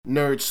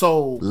Nerd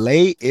Soul.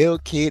 Lay ill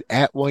kid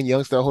at one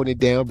youngster holding it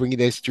down, bringing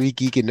that street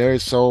geek and nerd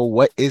soul.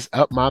 What is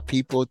up, my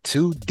people?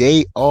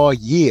 Today, all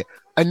year,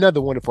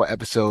 another wonderful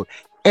episode.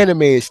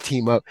 Anime is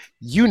team up.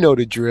 You know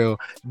the drill.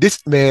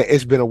 This man,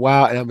 it's been a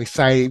while, and I'm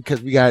excited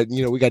because we got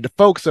the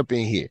folks up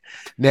in here.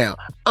 Now,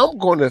 I'm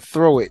going to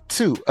throw it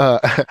to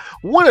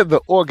one of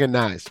the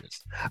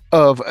organizers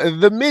of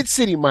the Mid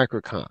City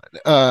Microcon,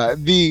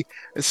 the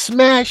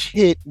smash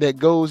hit that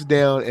goes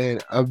down in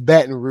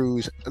Baton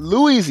Rouge,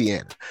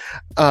 Louisiana.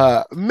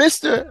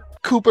 Mr.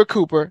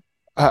 Cooper,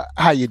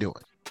 how you doing?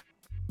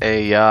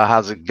 Hey y'all,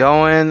 how's it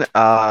going?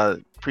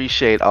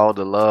 Appreciate all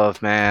the love,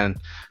 man.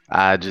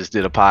 I just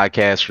did a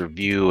podcast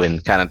review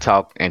and kind of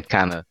talked and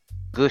kind of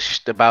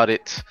gushed about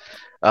it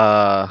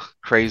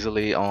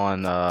crazily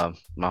on my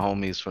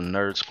homies from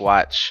Nerd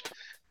Squatch.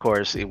 Of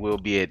course, it will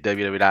be at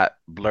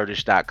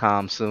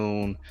www.blurtish.com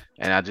soon.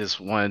 And I just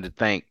wanted to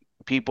thank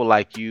people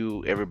like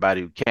you,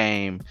 everybody who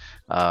came.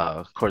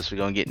 Of course, we're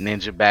gonna get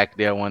Ninja back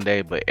there one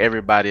day, but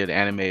everybody at the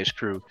Animators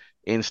crew,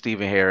 in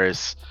Stephen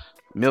Harris,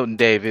 Milton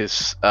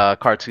Davis,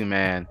 Cartoon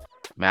Man.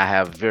 Man, I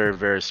have very,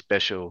 very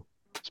special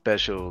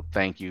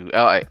thank you.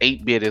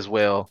 8-bit as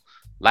well.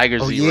 Liger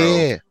Oh Zero.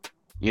 yeah.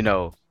 You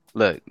know,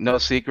 look, no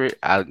secret.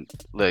 I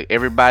look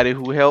everybody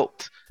who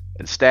helped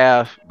and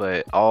staff,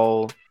 but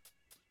all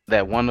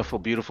that wonderful,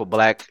 beautiful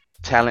black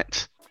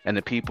talent and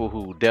the people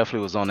who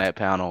definitely was on that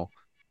panel.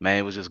 Man,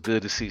 it was just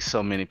good to see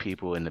so many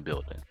people in the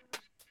building.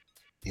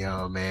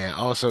 Yo, man.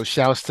 Also,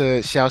 shouts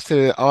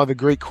to all the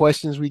great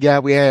questions we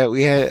got. We had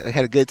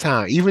a good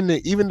time. Even the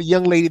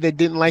young lady that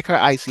didn't like her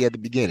icy at the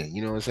beginning.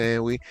 You know what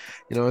I'm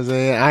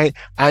saying?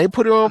 I ain't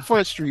put her on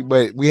Front Street,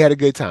 but we had a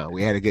good time.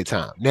 We had a good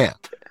time. Now,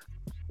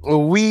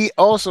 we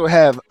also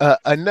have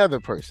another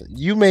person.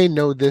 You may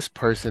know this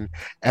person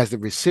as the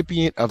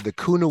recipient of the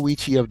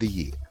Kunoichi of the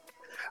Year.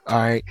 All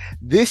right.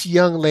 This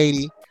young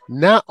lady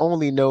not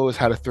only knows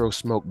how to throw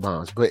smoke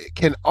bombs, but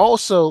can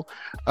also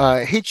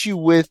hit you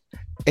with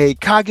a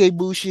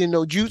Kagebushi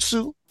no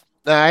Jutsu. All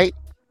right.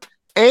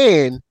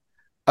 And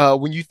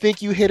when you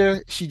think you hit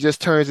her, she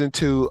just turns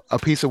into a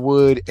piece of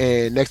wood.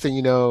 And next thing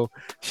you know,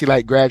 she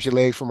like grabs your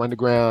legs from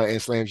underground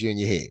and slams you in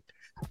your head.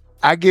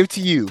 I give to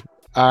you.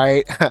 All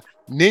right.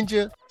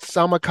 Ninja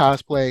Sama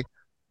Cosplay.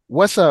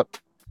 What's up?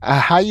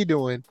 How you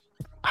doing?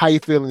 How you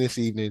feeling this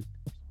evening?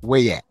 Where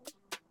you at?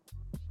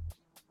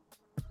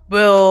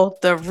 Will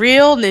the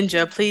real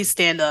ninja please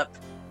stand up?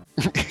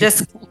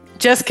 Just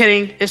just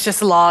kidding. It's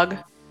just a log.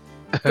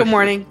 Good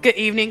morning, good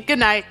evening, good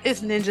night.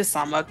 It's Ninja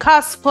Sama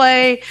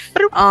cosplay.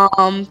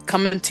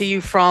 Coming to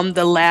you from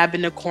the lab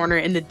in the corner,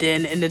 in the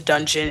den, in the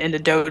dungeon, in the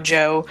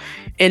dojo,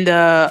 in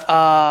the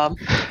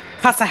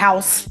casa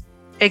house,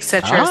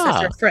 etc.,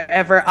 Ah. etc.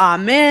 Forever,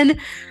 amen.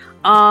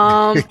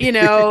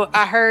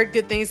 I heard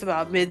good things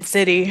about Mid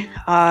City.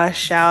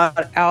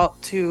 Shout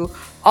out to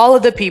all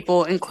of the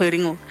people,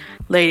 including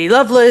Lady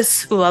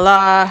Lovelace,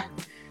 Ulala,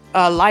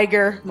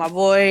 Liger, my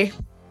boy,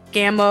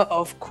 Gamma,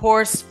 of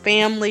course,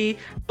 family,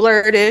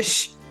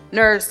 Blurtish,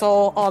 Nerd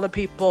Soul, all the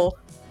people.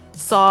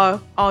 Saw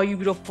all you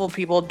beautiful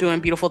people doing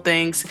beautiful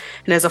things.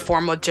 And as a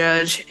former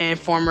judge and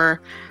former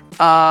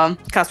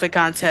cosplay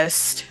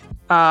contest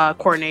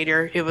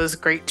coordinator, it was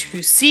great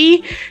to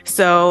see.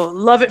 So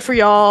love it for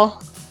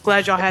y'all.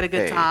 Glad y'all had a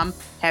good Hey, time.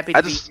 Happy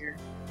I to be just here.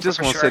 just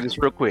For want to sure. say this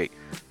real quick.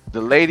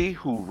 The lady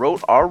who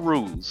wrote our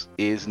rules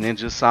is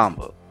Ninja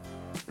Samba.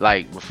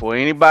 Like before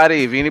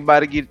anybody, if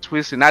anybody get it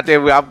twisted, not that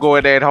I'm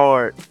going that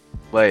hard,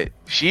 but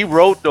she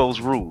wrote those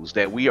rules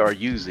that we are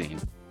using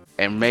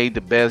and made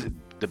the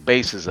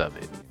basis of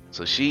it.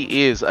 So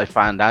she is a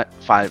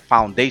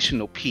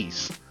foundational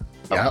piece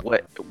of Yep.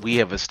 what we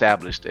have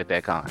established at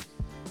that con.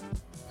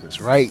 That's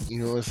right.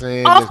 You know what I'm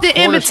saying? The Often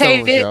cornerstones,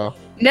 imitated, y'all.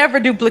 never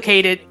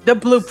duplicated. The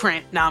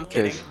blueprint. No, I'm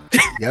kidding.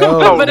 Cause Yo,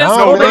 no, But it's no,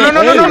 no, no, man.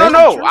 no, no, no, Hey, no, no, that's the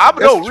no. truth. I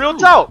That's no the real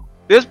truth. talk.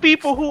 There's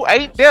people who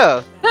ain't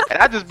there, and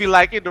I just be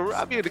like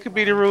I be in the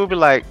committee room, be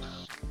like,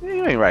 "Yeah,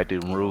 you ain't write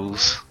them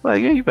rules.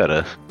 Like, yeah, you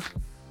better.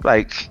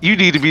 Like, you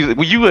need to be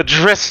when you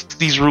address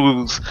these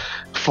rules,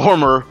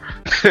 former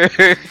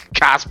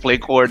cosplay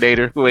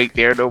coordinator who ain't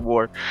there no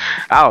more.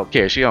 I don't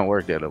care. She don't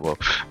work there no more.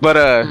 But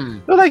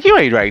Mm. they're like, you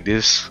ain't write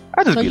this.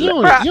 I just Like be you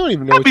like, don't you don't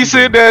even know I what be you're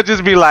sitting doing. there,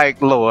 just be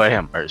like, Lord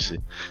have mercy.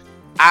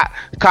 I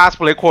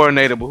cosplay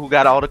coordinator, but who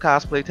got all the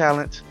cosplay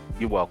talents?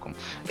 You're welcome.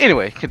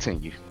 Anyway,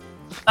 continue.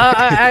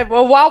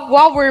 Well,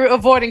 while we're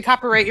avoiding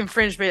copyright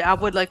infringement, I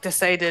would like to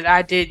say that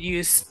I did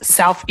use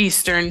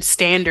Southeastern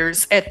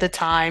standards at the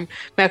time: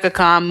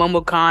 MechaCon,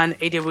 MomoCon,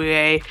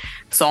 AWA,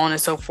 so on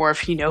and so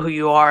forth. You know who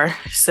you are.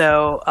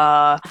 So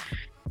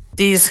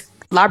these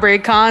library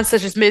cons,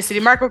 such as Mid City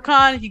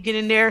MicroCon, you get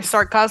in there,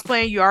 start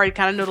cosplaying. You already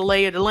kind of know the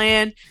lay of the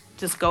land.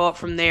 Just go up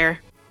from there.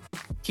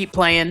 Keep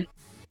playing.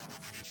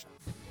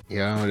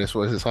 That's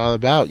what it's all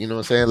about. You know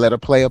what I'm saying? Let a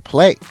player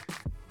play.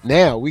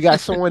 Now we got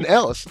someone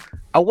else.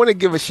 I want to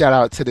give a shout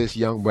out to this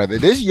young brother.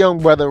 This young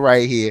brother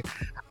right here,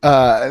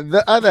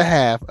 the other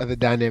half of the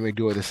dynamic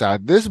duo of the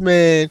South. This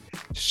man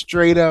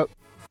straight up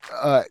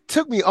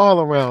took me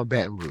all around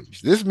Baton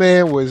Rouge. This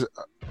man was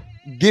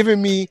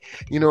giving me,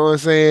 you know what I'm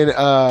saying,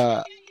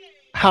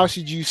 how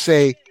should you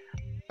say,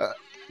 uh,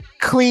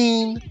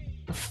 clean,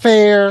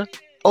 fair,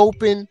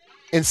 open,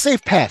 and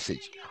safe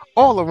passage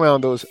all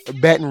around those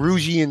Baton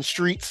Rougean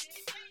streets.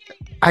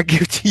 I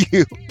give to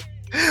you,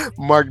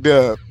 Mark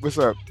Dub. What's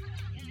up?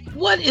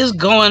 What is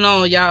going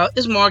on, y'all?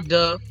 It's Mark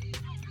Dub.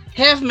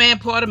 Half man,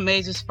 part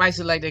amazing,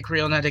 spicy like that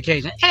Creole on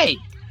occasion. Hey,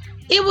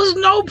 it was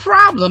no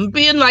problem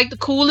being like the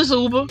coolest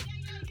Uber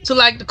to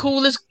like the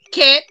coolest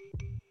cat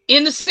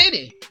in the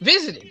city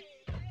visiting.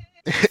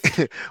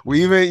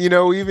 We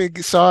even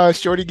saw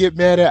Shorty get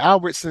mad at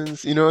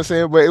Albertsons, you know what I'm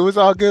saying? But it was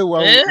all good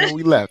when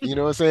we left, you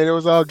know what I'm saying? It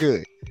was all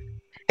good.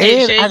 Hey,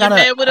 And Shay, I get gotta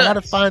mad with I gotta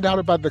us. find out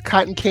about the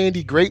cotton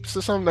candy grapes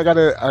or something. I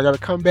gotta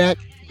come back.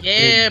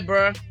 Yeah,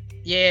 bro.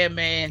 Yeah,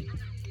 man.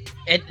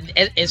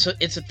 It's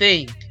a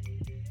thing.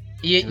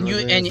 You, You know what you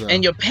I'm saying?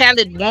 and your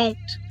palate won't.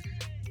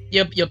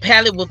 Your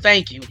palate will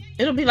thank you.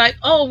 It'll be like,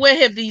 oh, where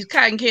have these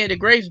cotton candy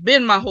grapes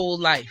been my whole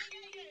life?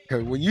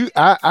 Cause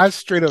I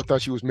straight up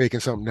thought she was making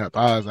something up.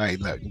 I was like,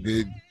 look,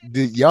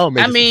 did y'all I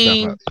making some stuff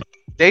mean, up?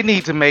 They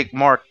need to make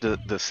Mark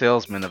the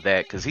salesman of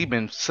that because he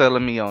been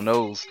selling me on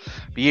those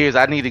for years.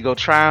 I need to go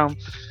try them.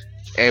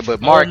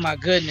 But oh Mark, my he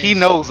goodness.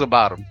 knows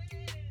about them.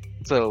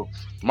 So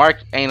Mark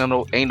ain't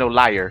no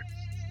liar.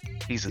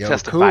 He's a Yo, cool,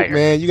 testifier.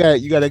 man.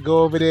 You gotta go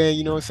over there,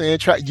 you know what I'm saying?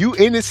 Try you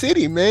in the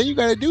city, man. You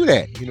gotta do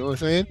that. You know what I'm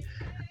saying?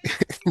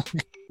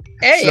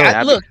 Hey, So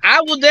Man, look, I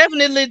will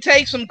definitely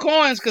take some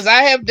coins because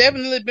I have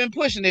definitely been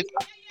pushing it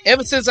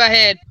ever since I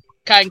had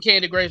cotton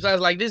candy grapes. I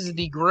was like, this is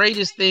the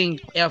greatest thing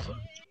ever.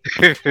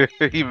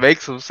 he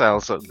makes them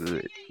sound so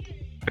good.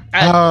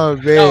 I, oh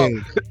dog,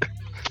 man.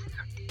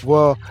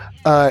 Well,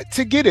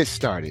 to get it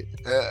started,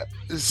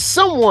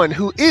 someone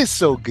who is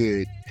so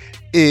good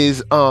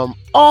is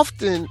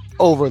often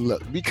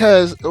overlooked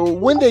because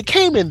when they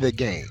came in the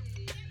game,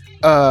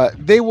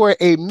 they were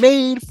a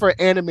made for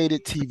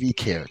animated TV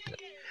character.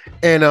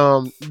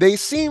 And they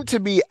seem to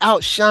be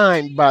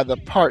outshined by the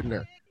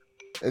partner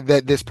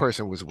that this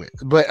person was with.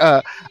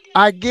 But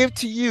I give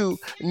to you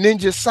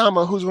Ninja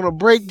Sama, who's going to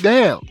break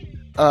down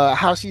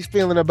how she's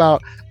feeling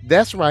about,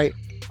 that's right,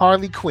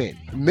 Harley Quinn,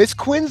 Miss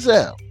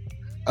Quinzel,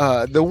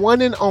 the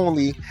one and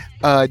only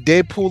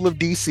Deadpool of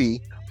DC.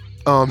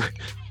 Um,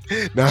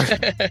 no,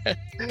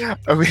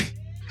 I mean,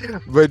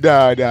 but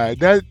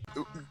that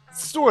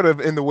sort of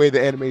in the way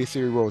the animated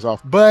series rolls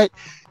off. But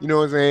you know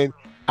what I'm saying?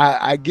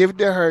 I give it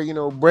to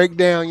her, break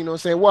down, you know what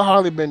I'm saying, what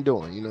Harley been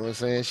doing, you know what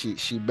I'm saying?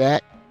 She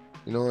back,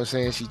 you know what I'm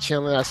saying? She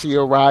chilling. I see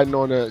her riding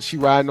on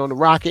the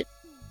rocket,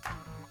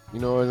 you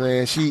know what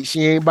I'm saying?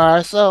 She ain't by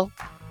herself.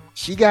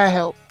 She got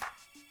help.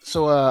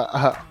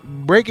 So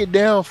break it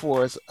down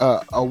for us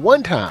a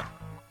one time,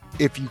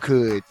 if you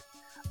could,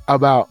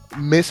 about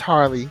Miss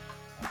Harley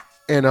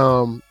and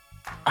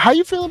how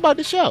you feeling about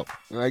the show?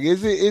 Like,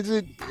 is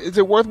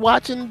it worth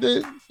watching?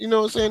 You know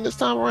what I'm saying, this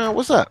time around?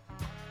 What's up?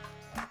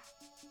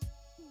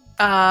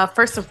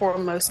 First and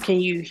foremost,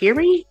 can you hear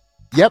me?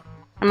 Yep.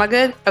 Am I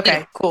good? yeah.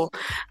 Okay, cool.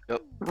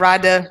 Yep.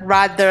 Ride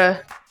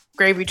the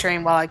gravy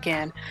train while I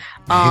can.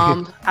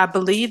 I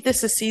believe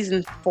this is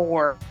season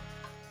 4.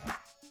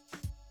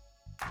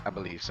 I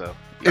believe so.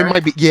 It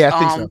might be. Yeah, I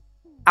think so.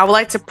 I would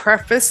like to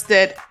preface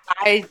that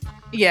I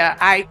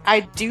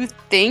do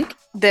think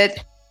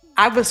that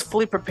I was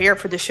fully prepared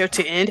for the show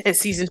to end at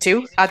season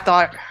 2. I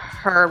thought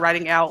her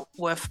riding out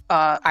with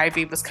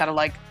Ivy was kind of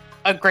like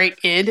a great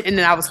end, and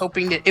then I was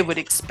hoping that it would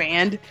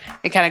expand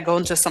and kind of go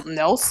into something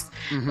else.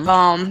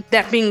 Mhm.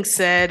 That being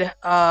said,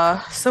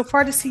 so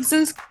far the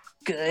season's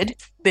good.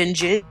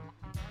 Binge it.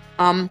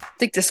 I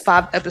think there's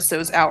 5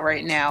 episodes out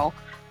right now.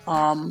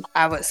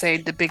 I would say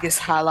the biggest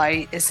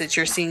highlight is that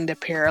you're seeing the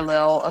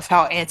parallel of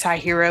how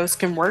anti-heroes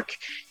can work.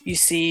 You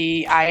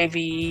see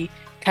Ivy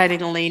kind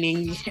of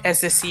leaning as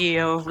the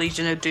CEO of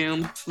Legion of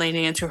Doom,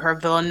 leaning into her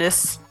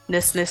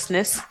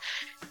villainousness.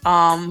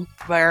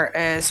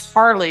 Whereas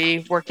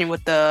Harley, working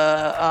with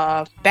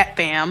the Bat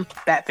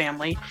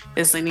family,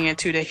 is leaning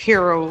into the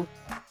hero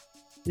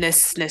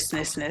ness.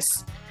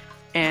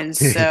 And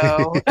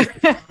so,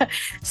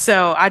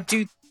 so I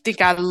do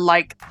think I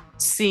like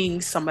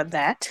seeing some of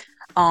that.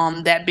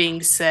 That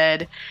being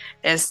said,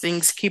 as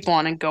things keep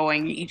on and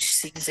going each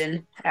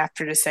season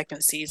after the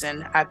second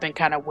season, I've been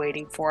kind of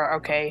waiting for,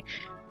 okay,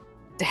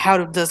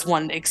 how does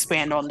one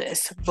expand on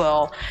this?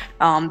 Well,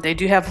 they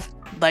do have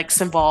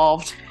Lex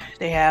involved.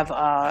 They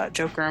have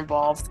Joker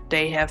involved.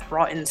 They have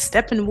brought in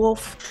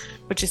Steppenwolf,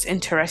 which is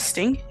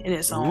interesting in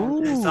its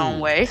own Ooh.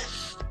 way.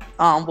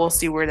 We'll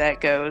see where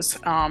that goes.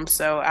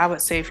 So I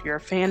would say if you're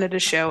a fan of the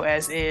show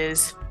as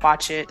is,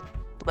 watch it,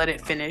 let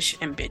it finish,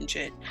 and binge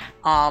it.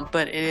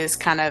 But it is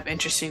kind of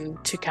interesting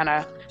to kind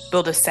of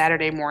build a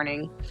Saturday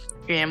morning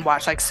and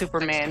watch like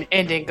Superman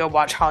and then go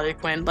watch Harley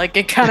Quinn. Like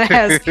it kind of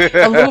has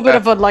a little bit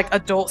of a like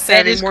adult That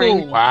Saturday is morning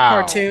cool. Wow.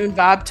 cartoon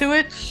vibe to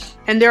it.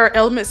 And there are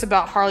elements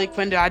about Harley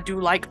Quinn that I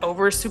do like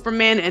over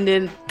Superman, and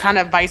then kind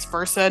of vice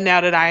versa now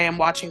that I am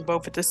watching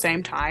both at the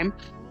same time.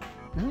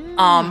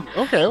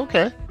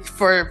 Okay.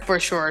 For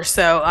sure.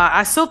 So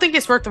I still think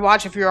it's worth the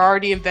watch. If you're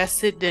already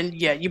invested, then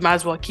yeah, you might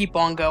as well keep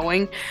on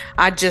going.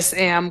 I just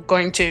am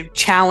going to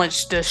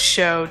challenge this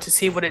show to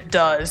see what it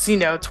does,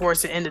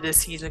 towards the end of this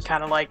season,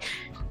 kind of like,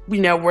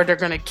 where they're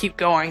going to keep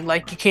going.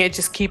 Like, you can't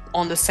just keep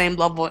on the same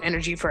level of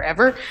energy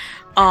forever.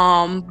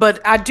 But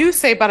I do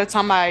say by the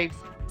time I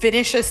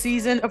finish a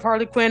season of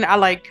Harley Quinn,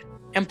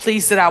 am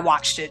pleased that I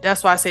watched it.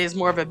 That's why I say it's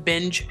more of a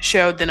binge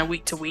show than a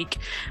week to week.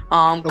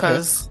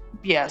 Because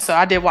yeah, so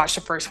I did watch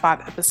the first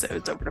 5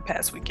 episodes over the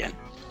past weekend.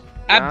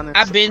 I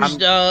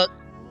binged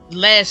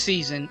last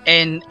season,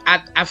 and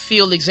I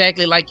feel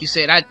exactly like you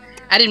said.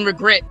 I didn't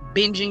regret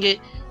binging it.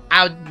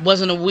 I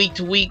wasn't a week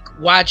to week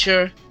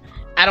watcher.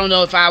 I don't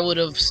know if I would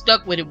have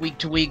stuck with it week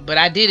to week, but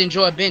I did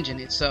enjoy binging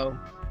it. So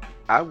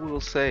I will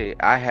say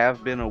I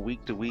have been a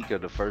week to week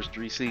of the first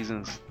 3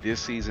 seasons. This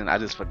season, I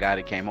just forgot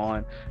it came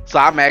on, so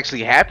I'm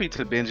actually happy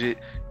to binge it.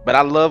 But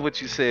I love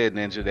what you said,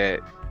 Ninja.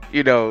 That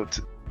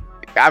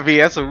I mean,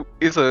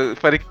 it's a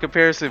funny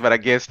comparison, but I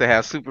guess to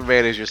have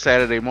Superman as your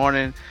Saturday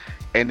morning,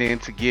 and then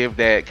to give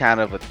that kind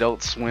of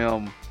Adult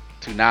Swim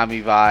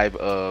Toonami vibe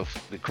of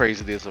the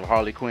craziness of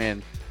Harley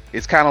Quinn,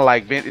 it's kind of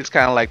like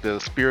the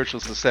spiritual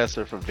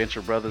successor from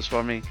Venture Brothers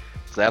for me.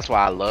 So that's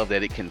why I love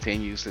that it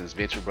continues, since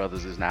Venture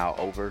Brothers is now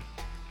over.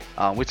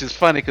 Which is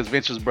funny because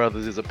Venture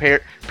Brothers is a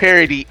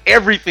parody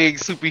everything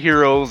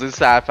superheroes and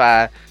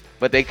sci-fi,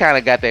 but they kind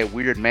of got that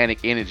weird manic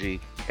energy,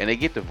 and they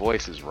get the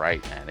voices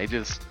right, man. They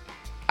just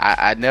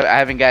I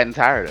haven't gotten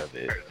tired of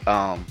it.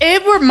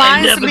 It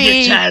reminds I never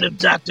me. get tired of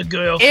Dr.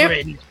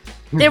 Girlfriend.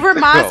 It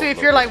reminds me Oh,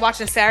 if you're Lord. like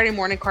watching Saturday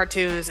morning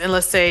cartoons, and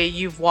let's say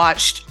you've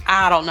watched,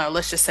 I don't know,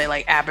 let's just say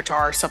like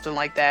Avatar or something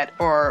like that,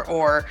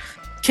 or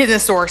Kids in the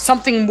Store,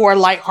 something more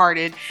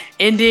lighthearted,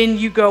 and then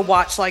you go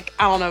watch like,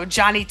 I don't know,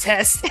 Johnny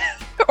Test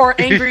or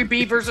Angry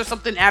Beavers or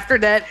something after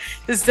that.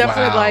 It's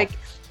definitely Wow. like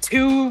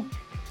 2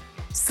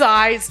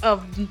 sides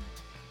of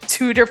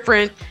 2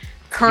 different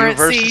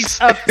currencies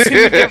Universes. of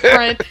 2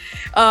 different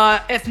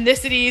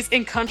ethnicities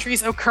and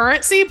countries of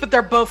currency, but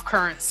they're both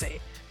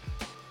currency.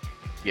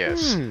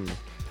 Yes. Hmm.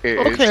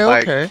 It's Okay.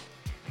 like, Okay.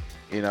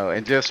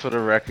 and just for the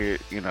record,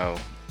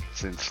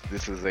 since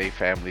this is a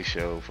family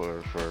show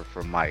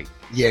for Mike.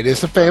 Yeah, this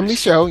is a family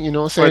show. You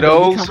know what I'm For saying?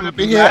 Don't be those coming who up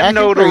in do here not acting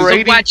know the crazy.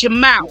 rating, Watch your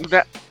mouth.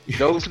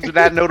 those who do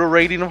not know the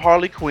rating of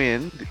Harley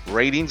Quinn,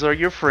 ratings are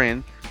your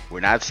friend. We're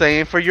not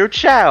saying for your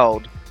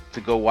child to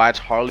go watch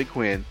Harley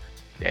Quinn.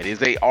 That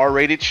is a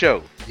R-rated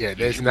show. Yeah, Use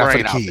that's your not for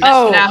brain the out kids. there.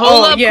 Oh, Now,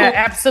 hold up, yeah, cool.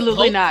 absolutely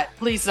Hold- not.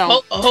 Please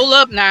don't. Hold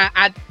up now.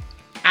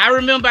 I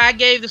remember I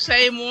gave the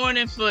same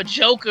warning for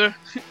Joker,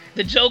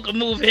 the Joker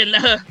movie, and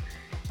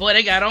boy,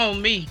 they got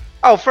on me.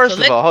 Oh, first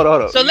So of all, hold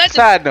on. So let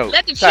Side note.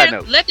 let the Side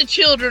note. let the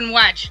children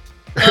watch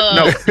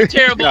No. the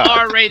terrible No.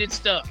 R-rated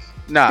stuff.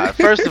 Nah,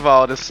 first of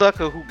all, the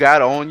sucker who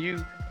got on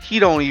you, I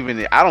don't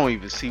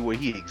even see where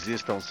he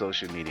exists on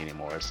social media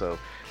anymore. So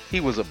he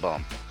was a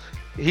bum.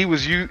 He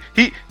was he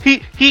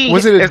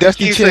Was it a as the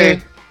Dusty kids Chan?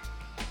 say,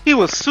 he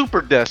was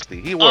super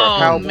dusty. He wore a Oh,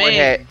 cowboy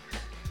man.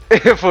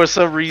 hat for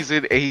some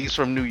reason, and he's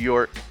from New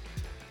York.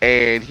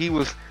 And he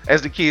was,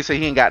 as the kids say,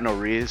 he ain't got no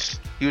riz.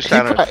 He was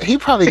trying to. He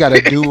probably got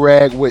a do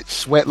rag with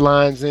sweat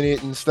lines in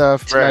it and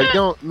stuff. Bruh. Like,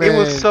 don't man. It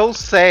was so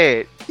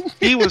sad.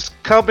 He was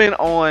coming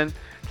on.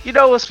 You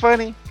know what's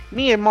funny?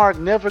 Me and Mark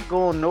never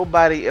go on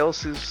nobody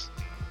else's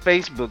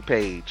Facebook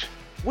page.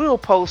 We'll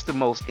post the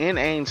most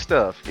inane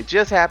stuff. It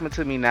just happened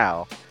to me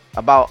now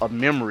about a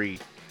memory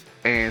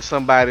and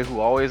somebody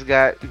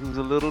who's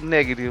a little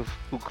negative,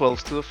 who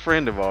close to a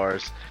friend of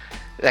ours.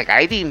 Like,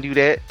 I didn't do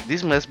that.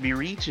 This must be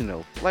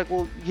regional. Like,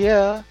 well,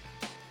 yeah,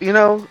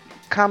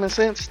 common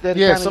sense. That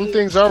it Yeah, kinda some is.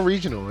 things are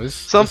regional.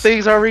 Some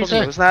things are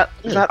regional. okay. It's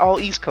not all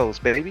East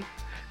Coast, baby.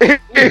 But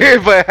hey,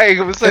 I'm saying,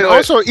 And like,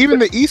 also, even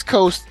the East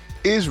Coast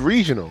is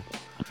regional.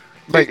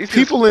 Like, it's just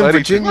people in funny to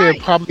Virginia me.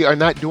 probably are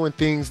not doing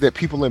things that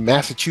people in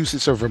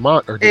Massachusetts or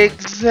Vermont are doing.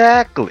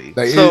 exactly.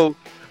 Like, So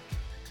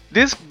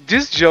this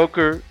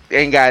Joker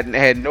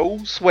had no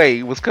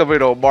sway. Was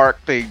coming on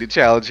Mark thing to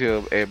challenge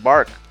him, and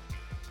Mark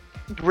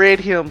read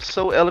him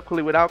so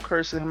eloquently without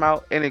cursing him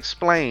out and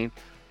explained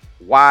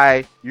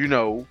why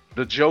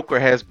the Joker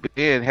has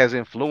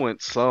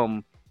influenced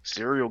some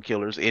serial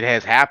killers. It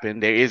has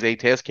happened. There is a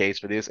test case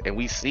for this, and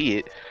we see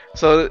it.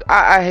 So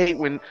I hate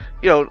when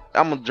I'm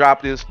gonna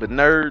drop this, but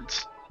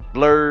nerds,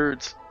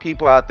 blurs,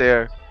 people out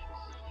there,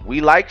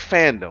 we like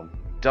fandom.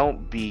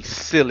 Don't be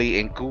silly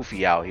and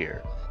goofy out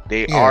here.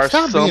 There Yeah, are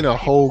stop some being a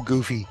whole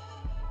goofy.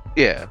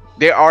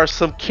 there are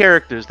some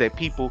characters that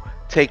people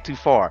take too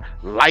far.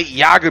 Light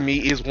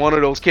Yagami is one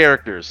of those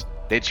characters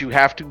that you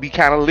have to be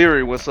kind of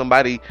leery when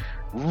somebody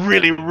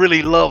really,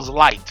 really loves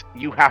light.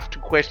 You have to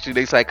question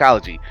their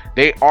psychology.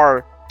 There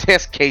are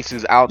test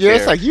cases out Yeah, there.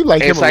 it's like you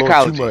like and him a little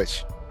psychology. too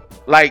much.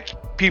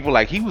 Like, people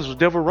like, he was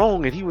never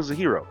wrong and he was a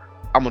hero.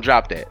 I'm gonna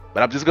drop that.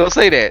 But I'm just gonna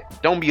say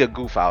that. Don't be a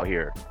goof out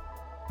here.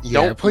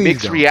 Yeah, Don't please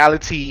mix don't.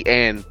 reality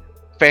and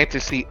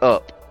fantasy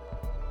up.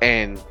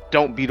 And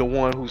don't be the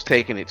one who's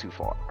taking it too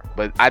far.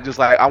 But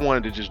I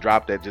wanted to just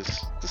drop that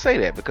just to say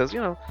that, because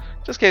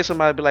Just in case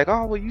somebody be like,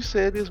 oh, well, you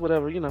said this,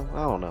 whatever. I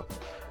don't know.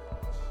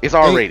 It's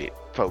R Ain't rated,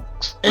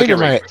 folks. Look ain't at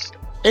nobody ratings.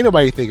 ain't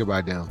nobody think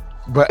about them.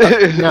 But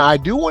now I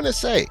do want to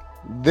say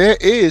there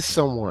is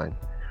someone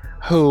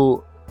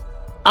who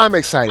I'm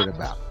excited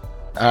about.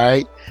 All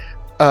right.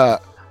 Uh,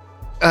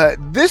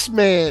 this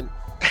man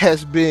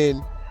has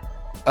been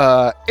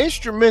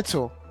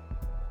instrumental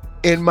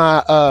in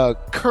my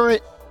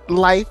current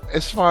life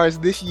as far as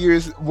last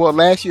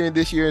year and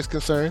this year is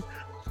concerned.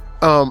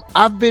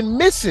 I've been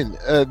missing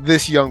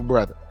this young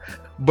brother,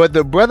 but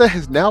the brother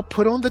has now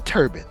put on the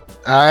turban.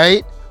 All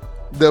right.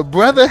 The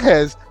brother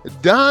has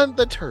donned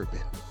the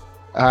turban.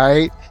 All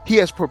right. He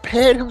has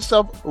prepared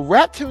himself,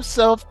 wrapped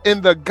himself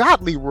in the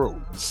godly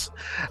robes.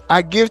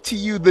 I give to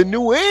you the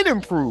new and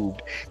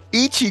improved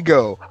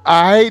Ichigo.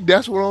 All right.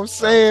 That's what I'm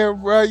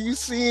saying, bro. You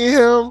see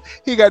him?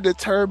 He got the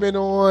turban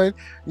on.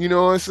 You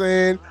know what I'm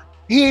saying?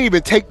 He ain't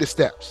even take the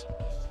steps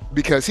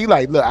because he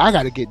like, look, I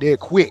got to get there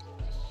quick.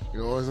 You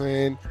know what I'm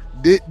saying?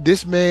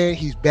 This man,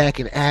 he's back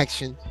in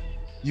action.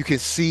 You can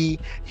see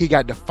he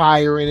got the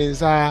fire in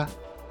his eye.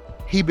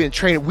 He been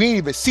training. We didn't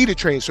even see the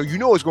training, so you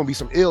know it's gonna be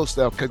some ill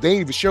stuff because they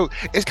didn't even show.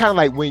 It's kind of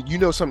like when you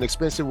know something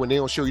expensive when they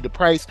don't show you the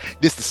price.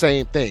 This the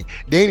same thing.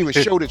 They didn't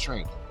even show the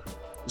training,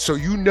 so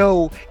you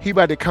know he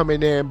about to come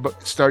in there and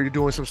started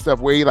doing some stuff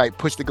where he like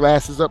push the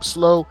glasses up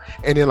slow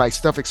and then like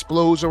stuff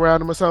explodes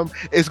around him or something.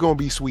 It's gonna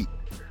be sweet.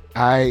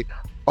 All right.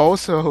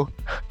 Also,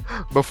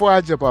 before I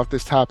jump off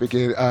this topic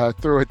and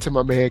throw it to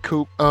my man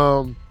Coop,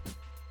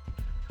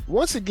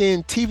 once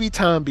again, TV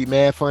time be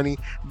mad funny.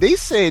 They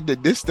said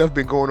that this stuff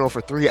been going on for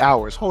 3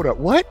 hours. Hold up,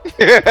 what?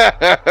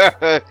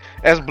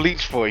 That's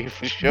Bleach for you,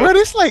 for sure. Bro,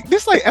 this like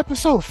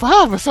episode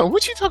 5 or something.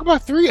 What you talk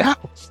about 3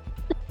 hours?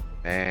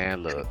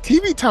 Man, look.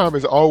 TV time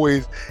is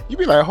always, you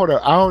be like, hold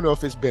up, I don't know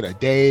if it's been a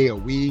day, a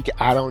week,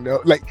 I don't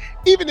know. Like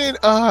even in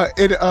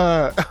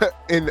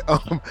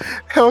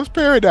Hell's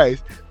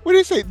Paradise, what did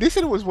they say? They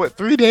said it was what,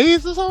 3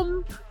 days or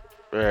something?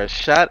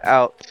 Shout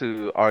out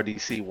to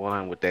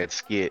RDC1 with that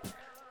skit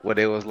where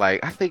they was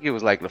like, I think it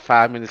was like the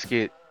 5-minute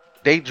skit.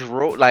 They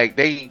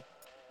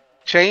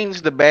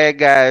changed the bad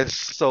guy's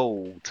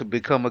soul to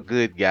become a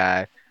good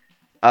guy.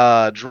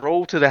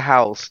 Drove to the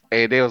house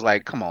and they was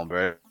like, come on,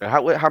 bro.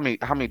 How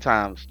many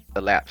times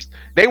elapsed?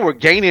 They were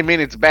gaining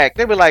minutes back.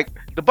 They were like,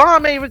 the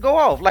bomb ain't even go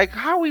off. Like,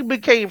 how we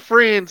became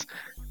friends,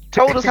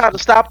 told us how to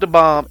stop the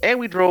bomb, and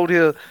we drove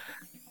here.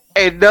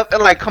 And nothing,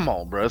 like, come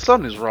on, bro,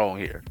 something's wrong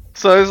here.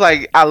 So it's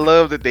like, I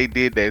love that they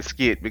did that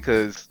skit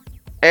because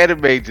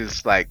anime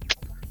just like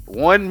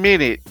 1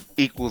 minute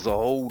equals a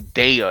whole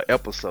day or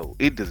episode.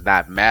 It does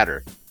not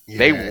matter. Yeah,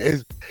 they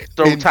will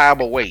throw time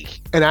away.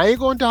 And I ain't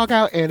gonna dog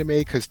out anime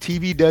because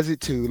TV does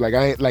it too. Like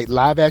I ain't like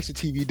live action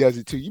TV does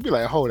it too. You be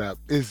like, hold up,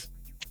 is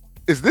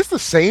this the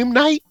same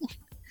night?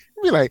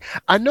 You be like,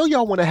 I know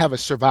y'all want to have a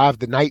survive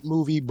the night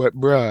movie, but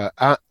bruh,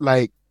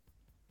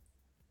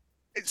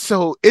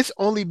 so it's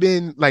only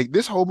been like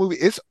this whole movie.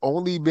 It's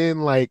only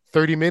been like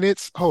 30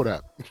 minutes. Hold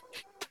up.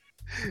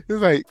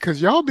 It's like,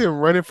 because y'all been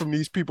running from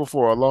these people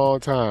for a long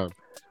time.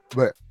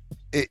 But,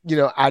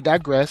 I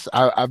digress.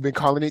 I've been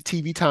calling it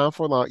TV time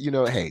for a long,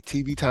 hey,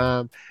 TV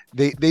time,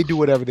 they do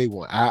whatever they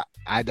want.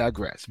 I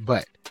digress.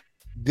 But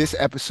this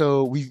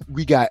episode,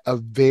 we got a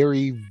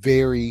very,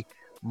 very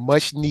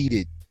much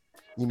needed,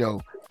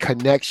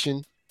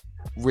 connection,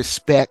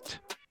 respect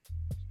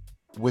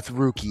with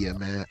Rukia,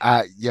 man.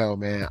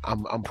 Man,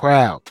 I'm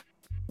proud.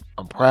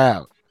 I'm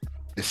proud.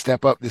 The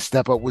step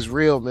up was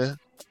real, man.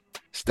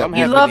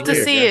 You love to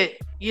see it.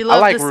 You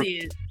love to see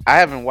it. I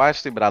haven't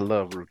watched it, but I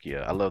love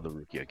Rukia. I love the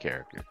Rukia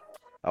character.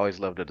 I always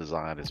love the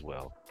design as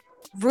well.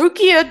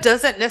 Rukia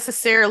doesn't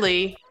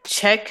necessarily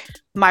check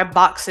my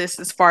boxes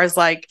as far as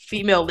like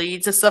female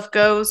leads and stuff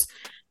goes,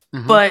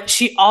 but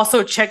she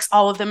also checks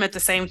all of them at the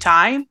same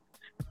time.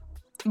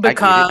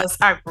 Because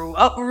I grew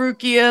up with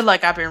Rukia,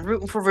 like I've been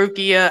rooting for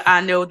Rukia.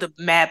 I know the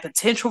mad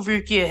potential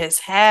Rukia has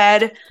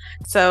had.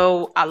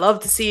 So I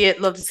love to see it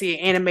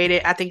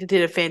animated. I think they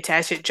did a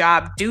fantastic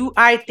job. Do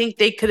I think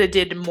they could have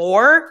did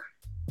more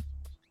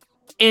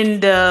in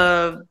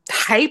the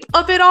hype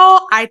of it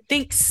all? I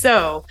think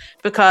so.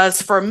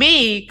 Because for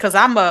me, because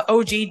I'm a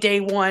OG day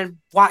one,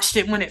 watched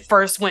it when it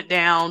first went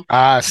down.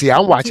 See,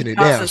 I'm watching it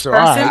now.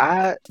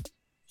 So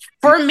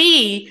For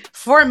me,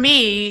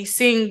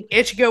 seeing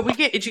Ichigo, we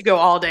get Ichigo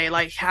all day,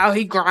 like how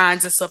he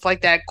grinds and stuff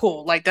like that.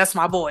 Cool. Like that's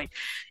my boy.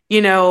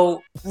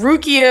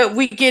 Rukia,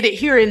 we get it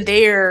here and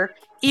there,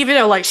 even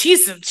though like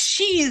she's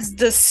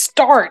the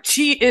start.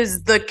 She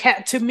is the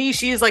cat to me.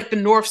 She is like the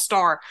North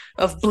Star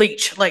of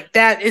Bleach. Like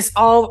that is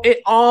all.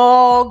 It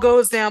all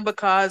goes down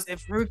because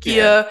if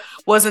Rukia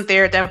wasn't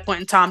there at that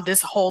point in time,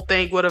 this whole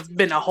thing would have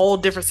been a whole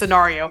different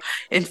scenario.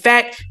 In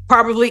fact,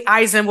 probably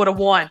Aizen would have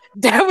won.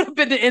 That would have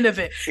been the end of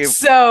it.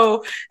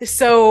 So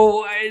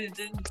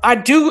I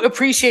do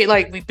appreciate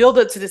like we build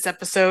up to this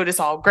episode. It's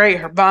all great.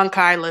 Her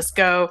Bankai, let's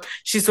go.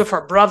 She's with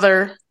her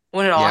brother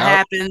when it all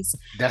happens.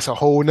 That's a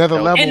whole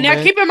nother level. And now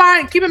man.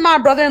 keep in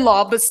mind,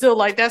 brother-in-law, but still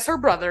like that's her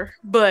brother.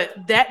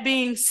 But that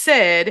being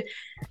said,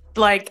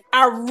 Like,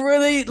 I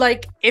really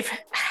like if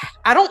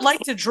I don't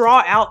like to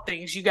draw out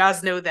things, you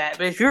guys know that.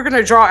 But if you're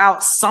gonna draw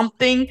out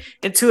something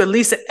into at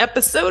least an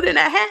episode and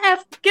a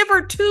half, give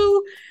her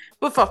two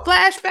with a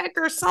flashback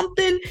or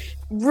something,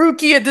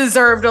 Rukia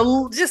deserved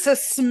just a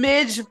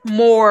smidge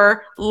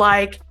more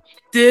like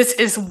this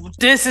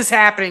is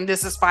happening.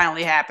 This is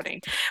finally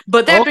happening.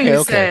 But that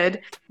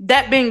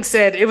being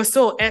said, it was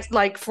still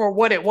like for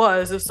what it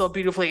was still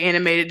beautifully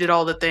animated, did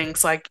all the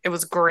things. Like it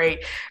was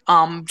great.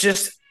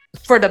 Just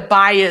for the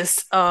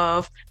bias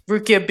of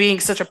Rukia being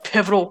such a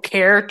pivotal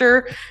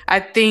character, I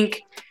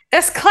think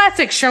that's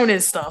classic shonen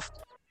stuff.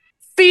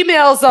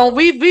 Females don't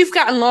we've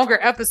gotten longer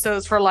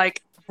episodes for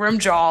like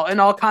Grimjaw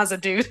and all kinds of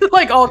dudes,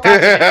 like all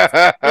kinds of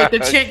dudes. Like the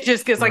chick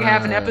just gets like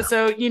half an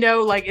episode,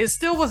 like it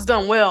still was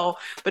done well,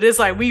 but it's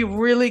like we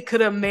really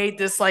could have made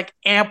this like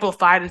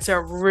amplified into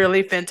a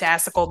really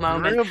fantastical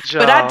moment.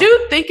 But I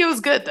do think it was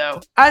good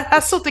though.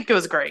 I still think it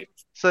was great.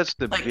 Such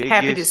the like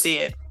happy to see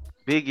it.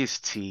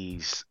 Biggest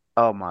tease.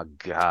 Oh my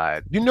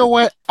god. You know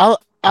what? I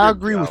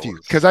agree with you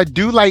because I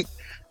do like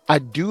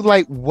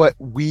what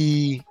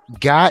we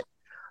got,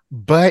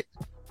 but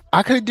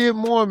I could have did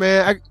more,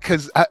 man.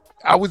 Because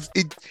I was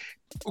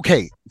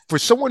okay for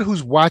someone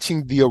who's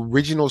watching the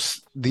original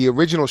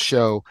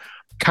show,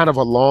 kind of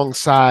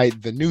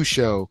alongside the new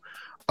show,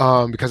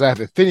 because I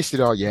haven't finished it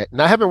all yet,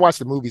 and I haven't watched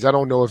the movies. I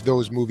don't know if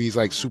those movies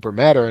like super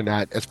matter or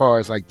not as far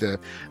as like the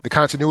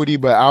continuity,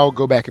 but I'll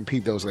go back and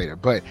peep those later.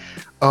 But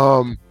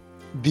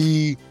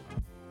the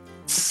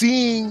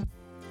seeing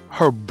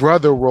her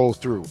brother roll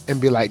through and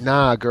be like,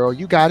 "Nah, girl,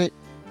 you got it.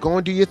 Go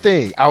and do your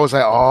thing." I was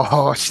like,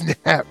 "Oh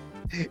snap,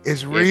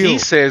 it's real." If he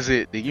says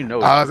it, then you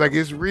know. I was like,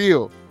 "It's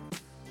real,"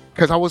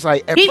 because I was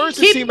like, at first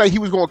it seemed like he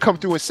was going to come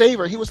through and save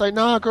her. He was like,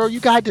 "Nah, girl, you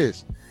got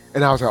this,"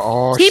 and I was like,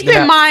 "Oh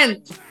snap."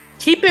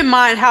 Keep in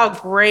mind how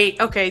great.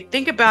 Okay,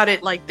 think about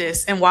it like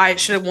this, and why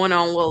it should have went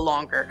on a little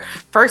longer.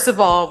 First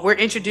of all, we're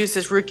introduced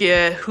as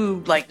Rukia,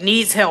 who like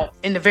needs help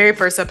in the very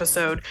first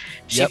episode.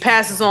 She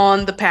passes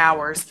on the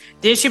powers.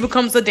 Then she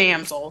becomes a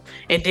damsel,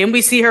 and then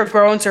we see her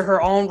grow into her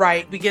own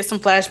right. We get some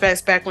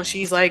flashbacks back when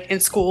she's like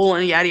in school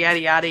and yada yada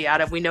yada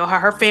yada. We know how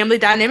her family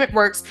dynamic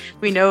works.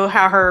 We know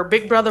how her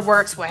big brother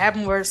works. What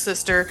happened with her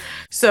sister.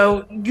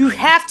 So you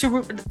have to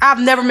root. I've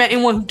never met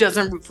anyone who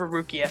doesn't root for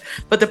Rukia.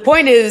 But the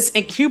point is,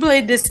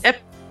 accumulate this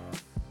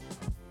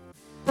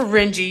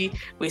Renji,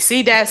 we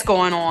see that's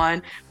going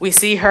on. We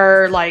see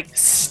her like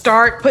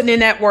start putting in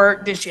that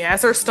work. Then she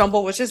has her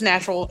stumble, which is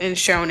natural in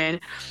shonen.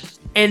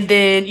 And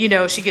then,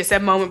 she gets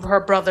that moment with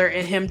her brother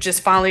and him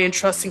just finally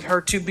entrusting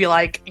her to be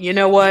like, you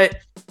know what,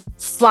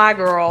 fly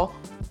girl,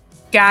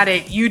 got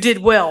it. You did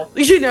well.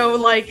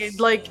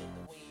 Like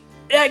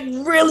that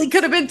really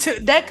could have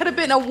been that could have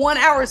been a 1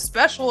 hour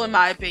special, in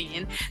my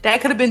opinion.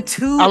 That could have been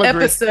two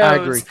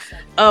episodes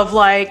of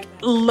like,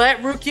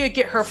 let Rukia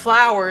get her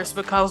flowers,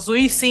 because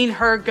we've seen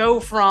her go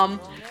from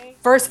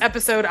first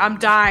episode, I'm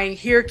dying,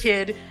 here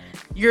kid,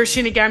 you're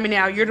Shinigami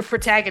now, you're the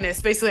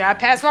protagonist. Basically, I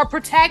pass my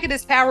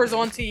protagonist powers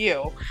on to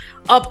you.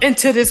 Up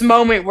into this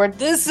moment where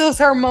this is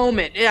her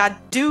moment. And I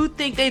do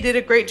think they did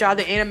a great job.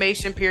 The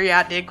animation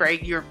period did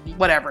great. You're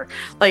whatever.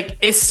 Like,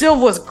 it still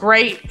was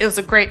great. It was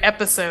a great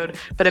episode.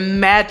 But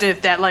imagine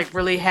if that like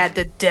really had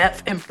the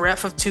depth and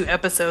breadth of 2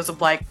 episodes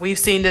of like, we've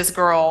seen this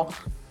girl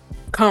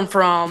come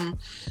from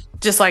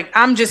just like,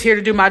 I'm just here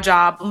to do my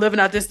job, living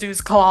out this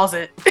dude's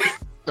closet.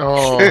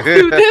 Oh.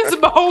 To this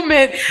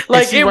moment,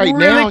 like see, it right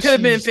really could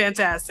have been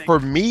fantastic.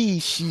 For me,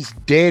 she's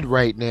dead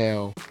right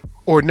now,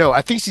 or no,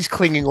 I think she's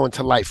clinging on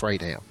to life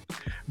right now,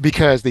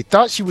 because they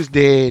thought she was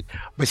dead,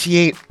 but she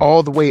ain't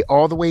all the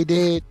way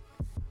dead.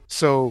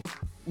 So,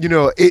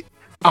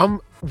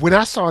 when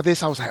I saw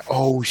this, I was like,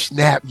 oh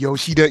snap,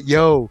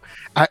 yo,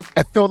 I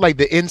felt like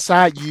the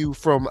Inside You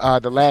from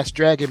the Last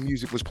Dragon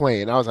music was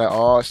playing. I was like,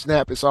 oh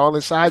snap, it's all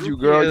inside you,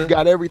 girl. You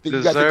got everything.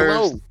 You got the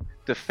glow.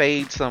 To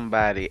fade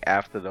somebody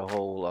after the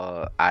whole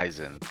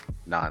Aizen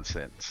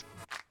nonsense.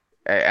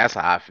 That's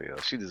how I feel.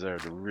 She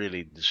deserved to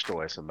really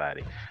destroy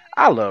somebody.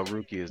 I love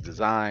Rukia's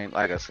design.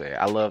 Like I said,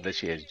 I love that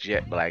she has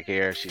jet black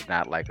hair. She's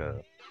not like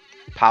a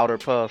powder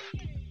puff.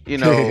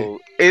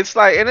 It's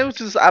like, and it was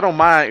just, I don't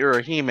mind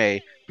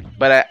Urahime,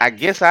 but I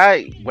guess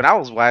when I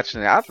was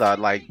watching it, I thought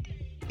like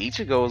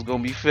Ichigo is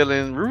gonna be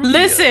feeling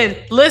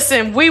Rukia.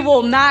 Listen, we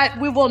will not,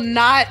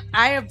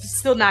 I have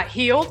still not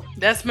healed.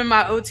 That's been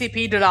my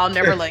OTP that I'll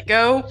never let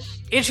go.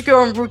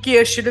 Ichigo and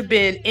Rukia should have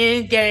been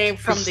in game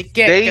from the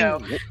get-go.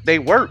 They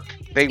work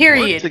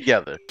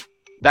together.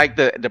 Like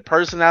the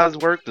personalities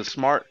work, the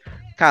smart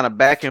kind of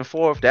back and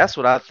forth. That's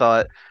what I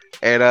thought.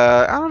 And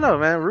I don't know,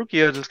 man.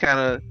 Rukia just kind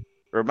of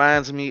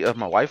reminds me of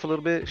my wife a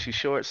little bit. She's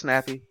short,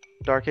 snappy,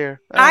 dark hair.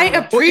 I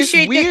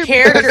appreciate the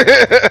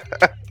character.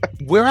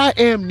 Where I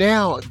am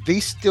now,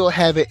 they still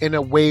have it in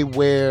a way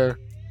where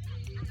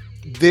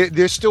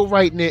they're still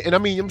writing it, and I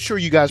mean, I'm sure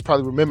you guys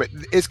probably remember.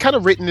 It's kind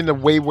of written in a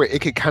way where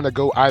it could kind of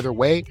go either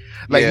way.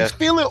 Like he's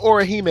feeling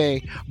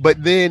Orihime,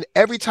 but then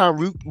every time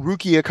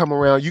Rukia come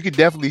around, you could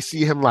definitely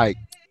see him like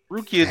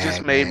Rukia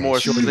just made more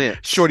sense.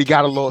 Shorty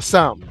got a little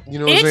something, you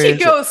know what I'm saying?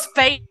 Ichigo's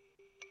fate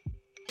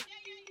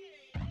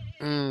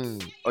Oh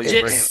yeah,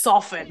 just Brandon.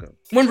 soften Okay.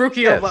 when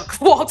Rukia Yes.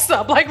 walks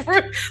up. Like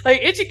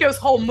Ichigo's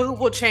whole mood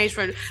will change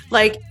from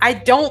like I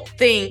don't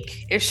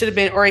think it should have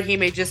been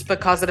Orihime just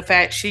because of the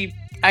fact she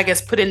I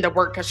guess put in the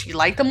work because she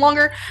liked them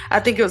longer.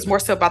 I think it was more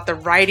so about the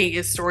writing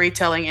and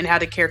storytelling and how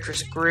the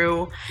characters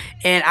grew.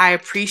 And I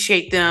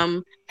appreciate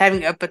them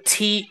having a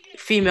petite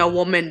female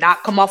woman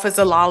not come off as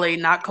a lolly,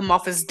 not come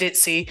off as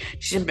ditzy.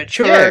 She's Yeah,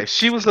 mature,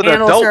 she was an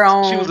handles adult.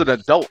 her She was own, an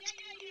adult.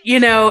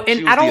 and She I was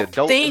the don't adult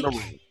in think the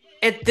room.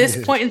 at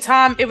this point in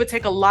time it would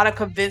take a lot of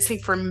convincing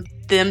for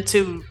them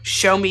to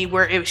show me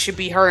where it should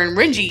be her and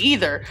Renji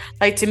either.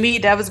 Like to me,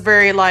 that was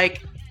very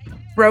like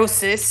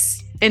brosis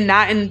and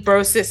not in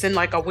brosis in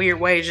like a weird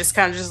way, just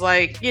kind of just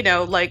like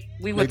like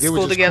we went Like to they were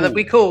school just together, cool.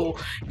 we cool.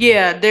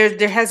 Yeah,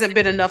 there hasn't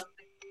been enough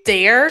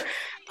there.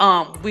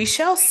 We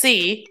shall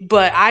see,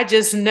 but I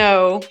just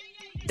know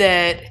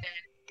that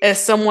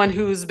as someone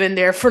who's been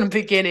there from the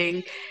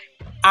beginning,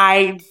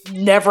 I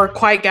never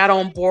quite got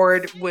on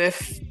board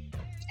with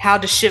how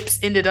the ships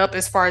ended up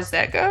as far as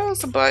that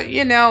goes. But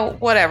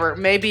whatever.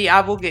 Maybe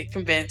I will get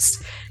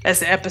convinced as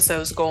the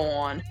episodes go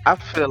on. I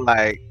feel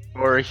like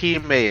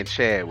Orihime and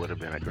Chad would have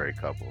been a great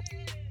couple.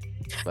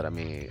 But I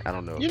mean, I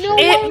don't know if You know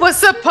Chad. what? It was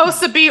supposed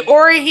to be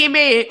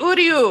Orihime and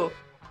Uryu.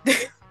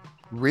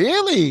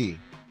 Really?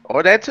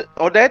 Or that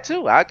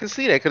too. I can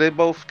see that because they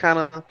both kind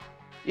of,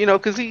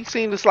 because he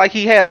seemed just like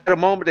he had a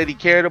moment that he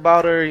cared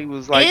about her. He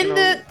was like,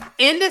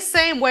 In the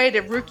same way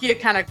that Rukia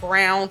kind of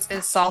grounds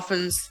and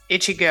softens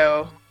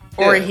Ichigo,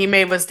 Yeah.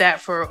 Orihime was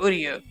that for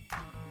Uryu.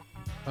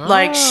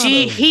 Like Ah.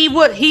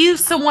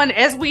 he's someone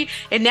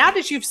and now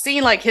that you've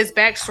seen like his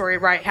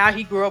backstory, right, how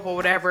he grew up or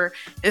whatever,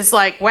 it's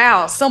like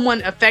wow,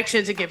 someone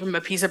affectionate to give him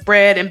a piece of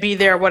bread and be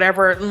there,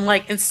 whatever,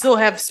 and still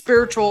have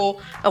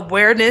spiritual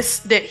awareness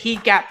that he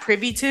got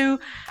privy to,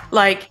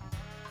 like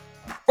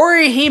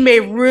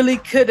Orihime really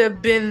could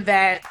have been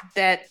that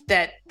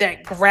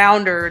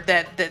grounder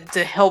that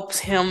helps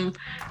him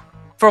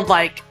from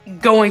like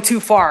going too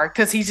far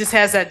because he just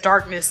has that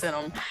darkness in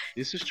him.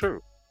 this is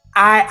true.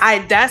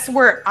 I that's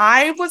where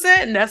I was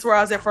at, and that's where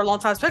I was at for a long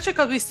time, especially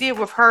because we see it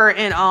with her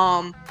in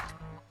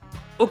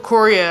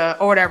Ukuria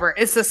or whatever.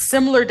 It's a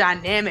similar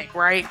dynamic,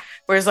 right?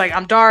 Where it's like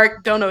I'm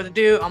dark, don't know what to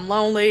do, I'm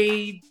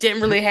lonely,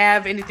 didn't really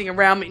have anything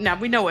around me. Now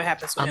we know what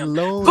happens with I'm him,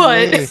 lonely.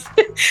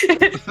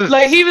 but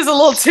like he was a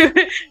little too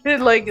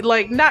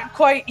like not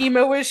quite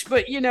emo-ish,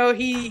 but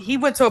he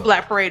went to a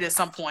black parade at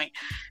some point,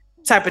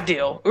 type of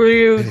deal.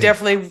 Ryu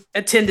definitely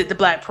attended the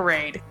black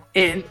parade,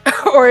 and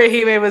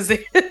Orihime was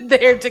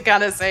there to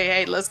kind of say,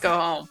 "Hey, let's go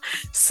home."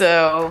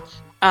 So,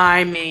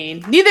 I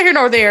mean, neither here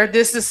nor there.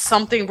 This is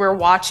something we're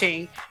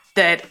watching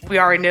that we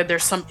already know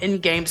there's some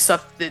in-game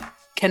stuff that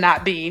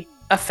cannot be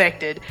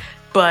affected.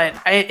 But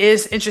it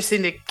is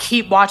interesting to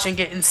keep watching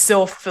it and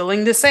still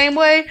feeling the same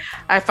way.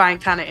 I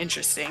find kind of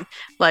interesting.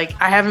 Like,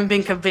 I haven't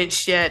been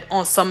convinced yet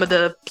on some of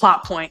the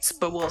plot points,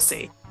 but we'll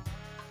see.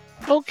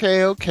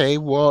 Okay.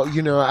 Well,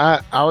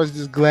 I was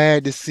just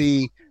glad to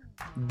see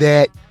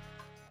that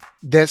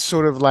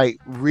sort of like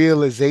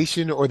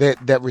realization or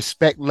that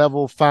respect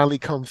level finally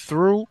come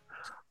through.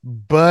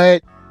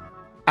 But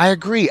I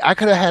agree. I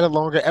could have had a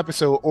longer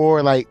episode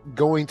or like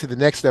going to the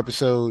next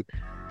episode,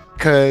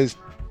 because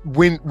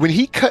when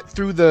he cut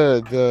through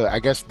the I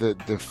guess the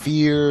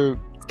fear,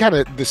 kind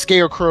of the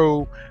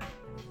scarecrow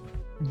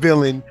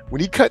villain,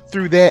 when he cut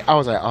through that, I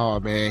was like, oh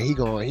man, he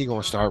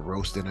gonna start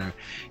roasting her.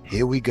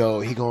 Here we go.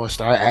 He gonna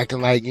start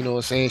acting like,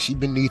 she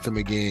beneath him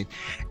again.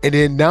 And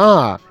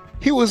then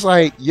he was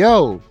like,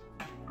 yo,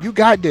 you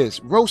got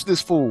this, roast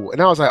this fool.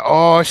 And I was like,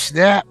 oh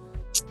snap.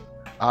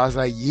 I was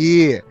like,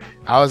 yeah.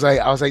 I was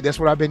like, that's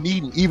what I've been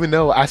needing. Even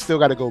though I still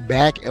got to go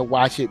back and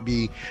watch him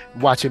be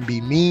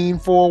mean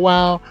for a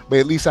while, but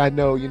at least I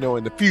know,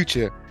 in the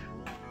future,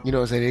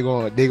 they're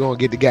gonna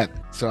get together.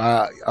 So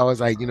I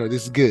was like,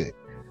 this is good.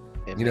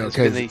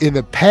 Because in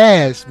the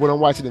past, what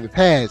I'm watching in the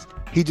past,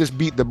 he just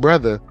beat the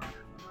brother,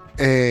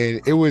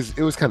 and it was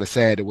kind of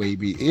sad the way he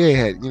beat. He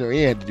had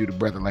to do the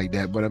brother like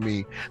that. But I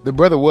mean, the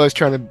brother was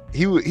trying to.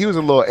 He was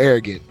a little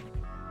arrogant,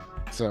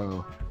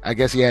 so I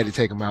guess he had to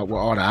take him out with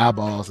all the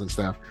eyeballs and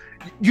stuff.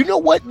 You know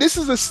what? This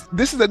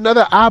is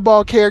another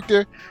eyeball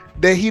character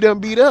that he done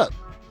beat up.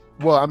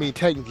 Well, I mean,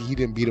 technically he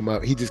didn't beat him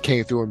up. He just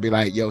came through and be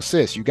like, "Yo,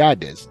 sis, you got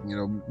this."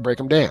 Break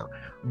him down.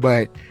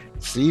 But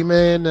see,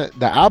 man,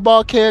 the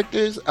eyeball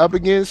characters up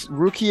against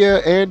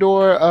Rukia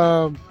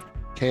and/or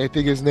can't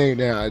think of his name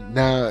now.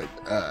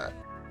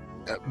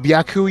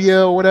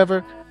 Byakuya or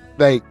whatever.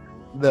 Like,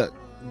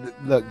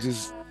 look,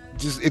 just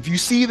if you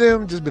see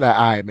them, just be like,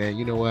 all right, man.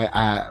 You know what?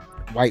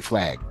 White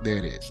flag. There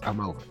it is. I'm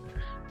over.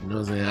 You know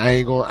what I'm saying?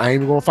 I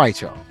ain't gonna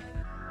fight y'all.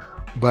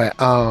 But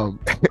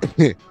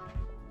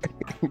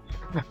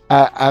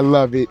I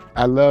love it.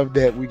 I love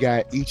that we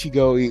got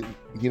Ichigo,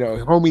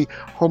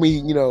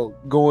 homie,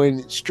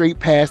 going straight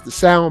past the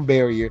sound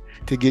barrier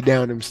to get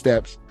down them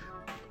steps.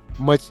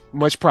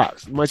 Much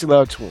props, much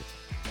love to him.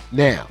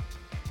 Now,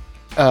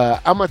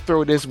 I'm gonna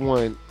throw this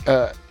one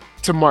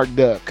to Mark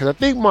Dub, because I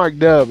think Mark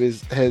Dub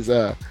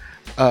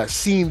has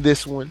seen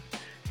this one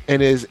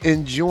and is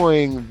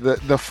enjoying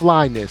the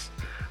flyness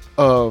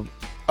of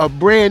a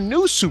brand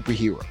new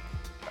superhero.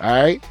 All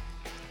right,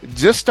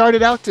 just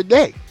started out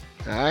today.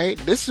 All right,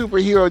 this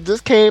superhero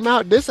just came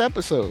out this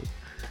episode.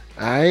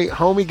 All right,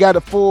 homie got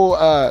a full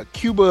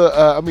Scuba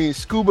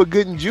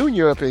Gooden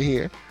Jr. up in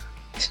here.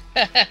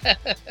 All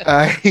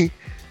right, Hey,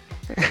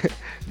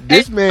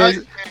 this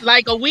man.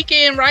 like a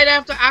weekend right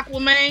after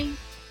Aquaman.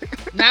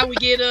 Now we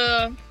get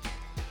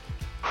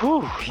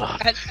Whew,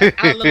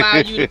 I'll allow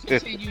you to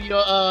continue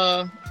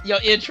your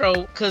intro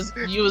because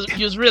you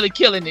was really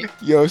killing it.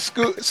 Yo,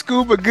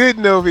 Scuba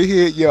Gooden over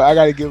here. Yo, I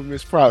gotta give him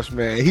his props,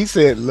 man. He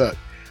said, "Look,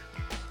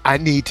 I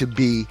need to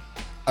be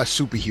a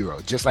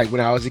superhero, just like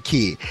when I was a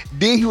kid."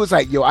 Then he was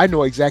like, "Yo, I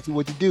know exactly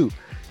what to do."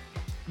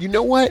 You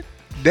know what?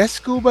 That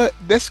scuba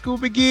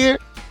gear,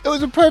 it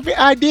was a perfect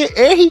idea,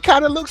 and he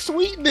kind of looked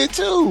sweet in it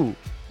too.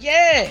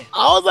 Yeah.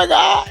 I was like,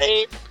 all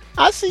right,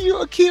 I see you,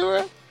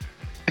 Akira.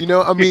 You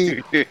know, I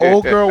mean,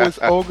 old girl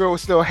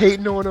was still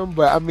hating on him,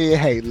 but I mean,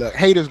 hey, look,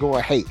 haters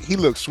gonna hate. He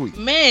looks sweet.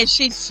 Man,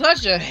 she's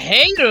such a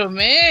hater,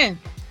 man.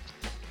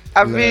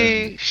 I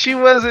mean, she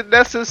wasn't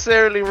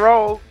necessarily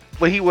wrong,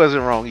 but he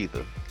wasn't wrong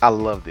either. I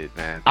loved it,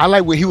 man. I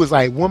like when he was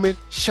like, "Woman,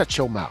 shut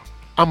your mouth.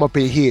 I'm up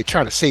in here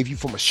trying to save you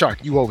from a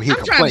shark. You over here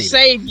I'm trying to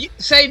complaining."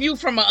 save you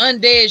from an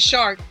undead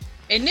shark,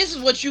 and this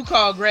is what you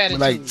call gratitude.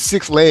 With like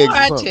 6 legs. Boy, or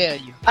I something. tell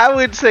you. I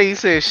wouldn't say he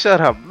said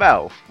shut her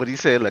mouth, but he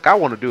said, look, I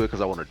want to do it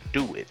because I want to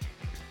do it.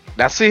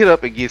 Now sit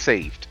up and get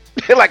saved.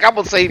 Like, I'm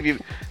going to save you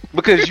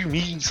because you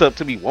mean something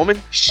to me, woman.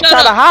 Shut I'm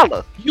trying to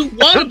holler. You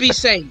want to be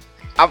saved.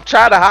 I'm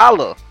trying to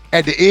holler.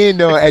 At the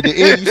end,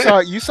 though,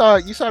 you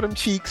saw them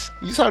cheeks.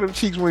 You saw them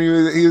cheeks when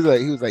he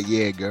was like,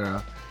 "Yeah,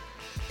 girl."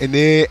 And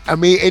then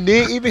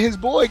even his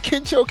boy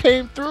Kencho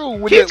came through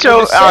with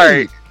Kencho, with the all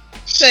right.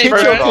 Say,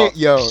 First bro, of all,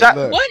 yo, shut-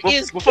 look. what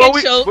is before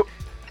we- Kencho?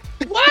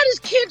 Why does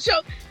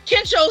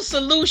Kencho's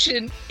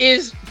solution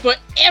is for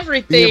being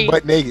everything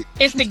butt naked.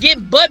 is to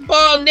get butt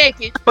ball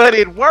naked. But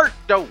it worked,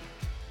 though.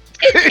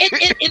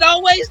 It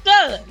always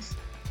does.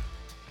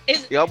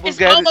 You almost It's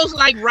got it. almost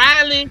like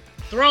Riley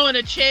throwing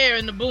a chair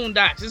in the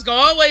boondocks. It's gonna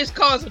always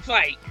cause a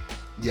fight.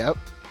 Yep.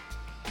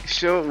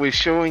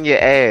 Showing your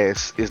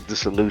ass is the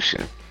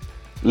solution.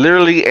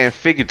 Literally and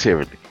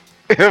figuratively.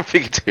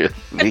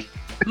 Figuratively.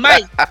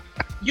 Mike,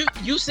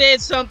 you said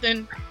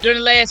something during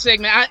the last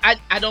segment.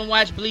 I don't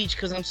watch Bleach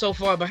because I'm so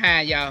far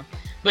behind y'all.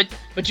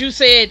 But you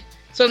said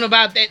something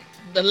about that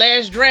the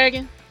Last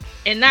Dragon,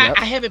 and now Yep.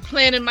 I have it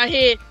playing in my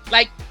head.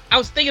 Like I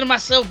was thinking to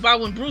myself about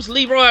when Bruce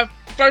Leroy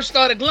first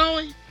started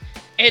glowing,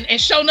 and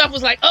sure enough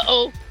was like,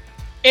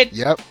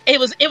 Yep. It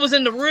was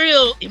in the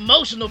real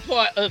emotional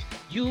part of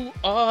you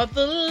are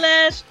the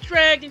last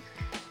dragon.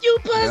 You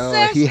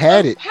possess he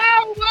had the it.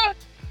 power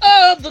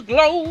of the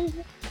glow.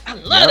 I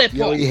love that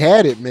Yo, part. he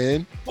had it,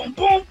 man. Boom,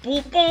 boom,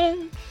 boom,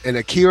 boom. And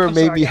Akira I'm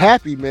made sorry, me guys.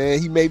 happy, man.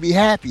 He made me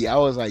happy. I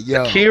was like,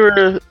 yo,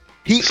 Akira,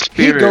 he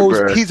spirit, goes.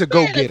 bruh. He's a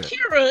go Man, getter.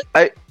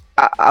 Akira,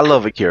 I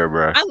love Akira,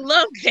 bro. I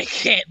love that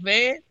cat,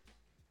 man.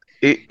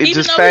 It's Even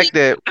just though fact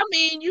that I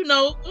mean,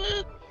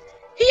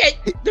 he had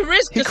the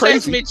risk he crazy.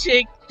 assessment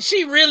chick.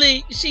 She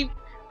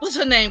what's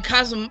her name?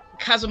 Kazuma.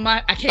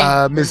 I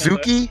can't. remember.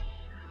 Mizuki.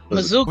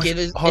 Mizuki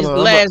is hold the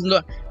on, last.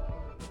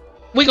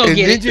 We gonna And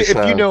get it.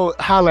 Ninja, if you know,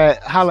 holla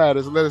at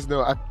us. Let us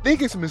know. I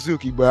think it's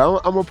Mizuki,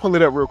 but I'm gonna pull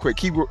it up real quick.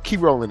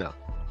 Keep rolling up.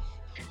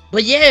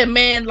 But yeah,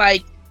 man,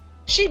 like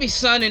she be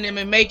sunning him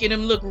and making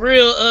him look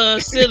real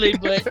silly,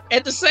 but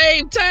at the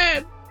same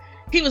time,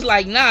 he was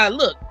like, "Nah,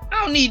 look,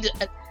 I don't need to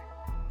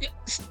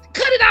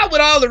cut it out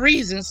with all the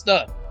reason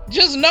stuff.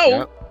 Just know,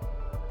 Yep.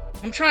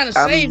 I'm trying to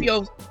save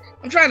you.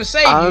 I'm trying to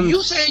save I'm- you.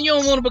 You saying you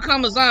don't want to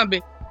become a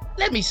zombie?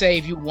 Let me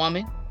save you,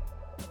 woman."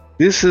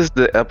 this is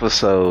the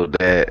episode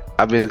that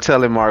I've been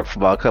telling Mark for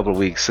about a couple of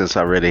weeks since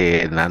I read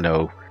it, and I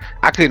know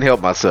I couldn't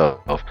help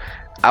myself.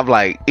 I'm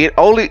like,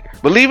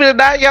 believe it or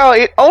not, y'all,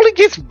 it only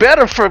gets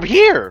better from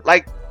here.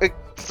 Like,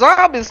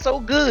 Zombie is so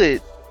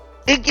good,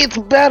 it gets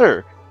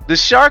better. The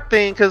shark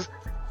thing, because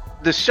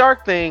the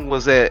shark thing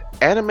was at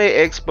Anime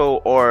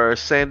Expo or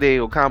San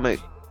Diego Comic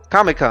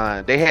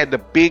Con. They had the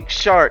big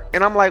shark,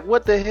 and I'm like,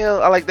 what the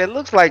hell? I like that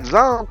looks like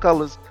Zom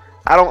colors.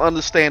 I don't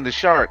understand the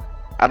shark.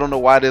 I don't know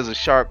why there's a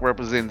shark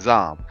representing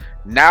Zom.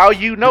 Now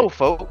you know,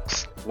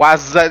 folks, why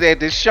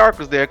this shark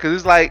was there,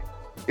 because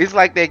it's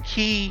like that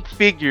key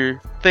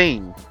figure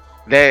thing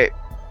that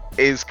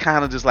is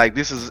kind of just like,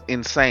 this is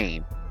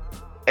insane.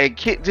 And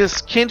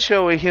just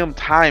Kencho and him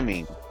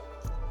timing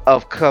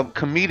of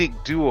comedic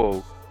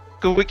duo,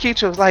 because with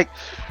Kencho was like,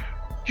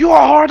 you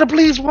are hard to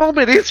please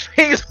woman. His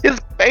face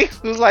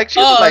was like, she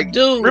was like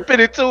dude,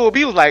 ripping it to him.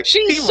 He was like,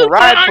 she's he was super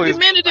riding for his,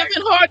 argumentative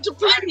and hard to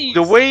please.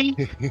 the way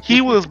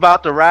he was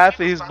about to ride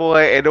for his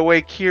boy, and the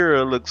way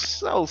Kira looked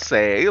so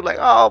sad. He was like,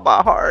 oh,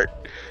 my heart.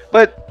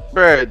 But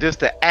bruh, just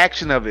the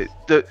action of it,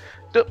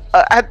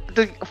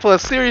 for a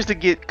series to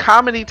get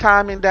comedy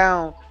timing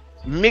down,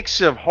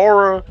 mixture of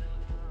horror,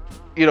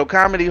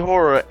 comedy,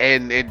 horror,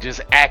 and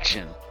just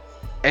action,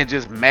 and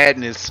just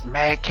madness,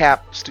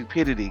 madcap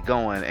stupidity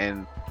going.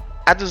 And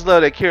I just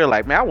love that Akira,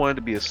 like, man, I wanted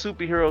to be a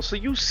superhero. So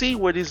you see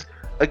what is,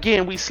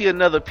 again, we see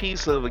another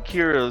piece of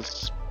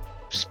Akira's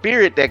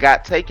spirit that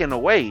got taken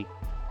away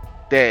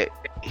that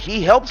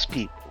he helps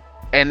people,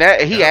 and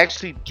that he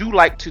actually do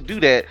like to do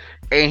that,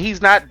 and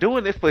he's not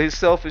doing it for his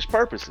selfish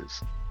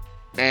purposes.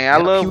 And I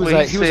Yep. love what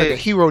he He was like a said.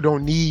 hero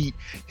don't need.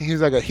 He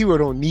was like a hero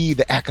don't need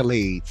the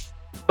accolades.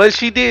 But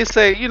she did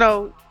say,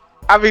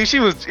 I mean,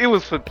 it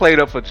was played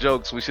up for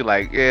jokes. Where she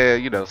like,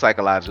 yeah,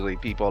 psychologically,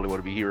 people only want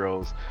to be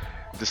heroes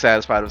to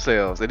satisfy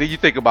themselves. And then you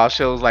think about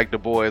shows like The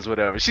Boys,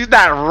 whatever. She's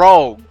not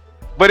wrong,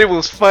 but it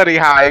was funny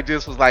how it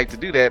just was like to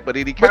do that. But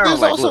then he But kind of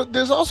like, look,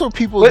 there's also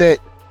people but that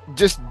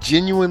just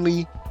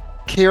genuinely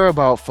care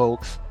about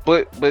folks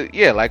but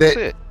yeah, like I that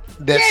said,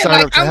 that Yeah, sign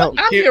like up to help.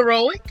 I'm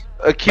heroic.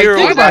 Akira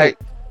think was about like,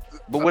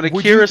 but when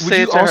Would Akira you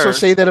said to also her,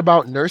 say that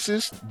about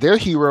nurses? They're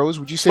heroes.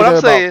 Would you say but I'm that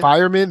about saying,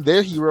 firemen?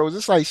 They're heroes.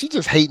 It's like she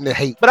just hating the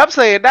hate. but I'm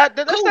saying that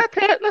Cool,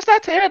 let's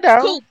not tear it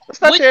down. cool.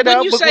 Let's not tear it When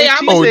down. you But say when I'm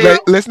she a Oh, said, hero,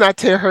 let's not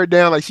tear her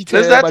down like she tear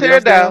let's not everybody tear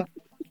else it down. down.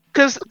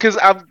 Cause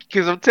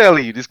I'm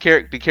telling you, the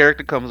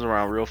character comes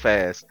around real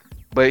fast.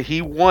 But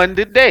he won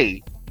the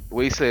day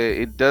where he said,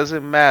 "It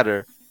doesn't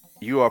matter,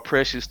 you are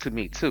precious to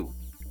me too."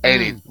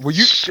 And Well,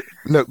 you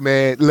look,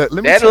 man. Look,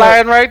 that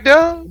line right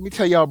there, let me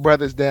tell y'all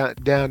brothers down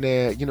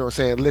there. You know what I'm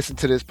saying? Listen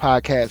to this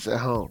podcast at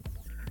home.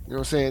 You know what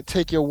I'm saying?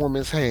 Take your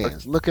woman's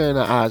hands, look her in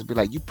the eyes, be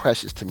like, "You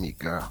precious to me,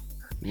 girl."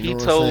 You know he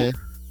what I'm told saying?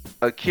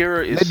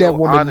 Akira is Let that so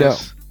woman know.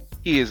 honest.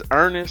 He is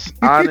earnest,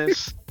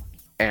 honest,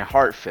 and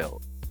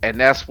heartfelt, and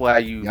that's why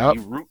Yup.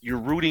 you're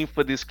rooting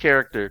for this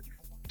character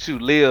to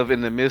live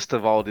in the midst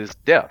of all this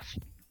death.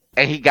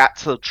 And he got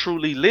to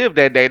truly live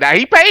that day. Now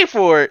he paid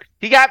for it.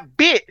 He got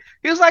bit.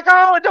 He was like,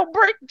 "Oh, it don't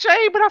break the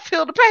chain, but I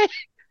feel the pain."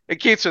 And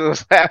Kitchen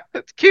was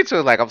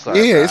like, "I'm sorry,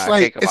 Yeah, bro. I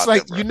can't come it's out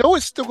there, like bro."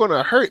 it's still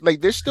gonna hurt.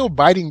 Like they're still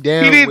biting He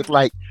down with didn't.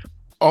 like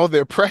all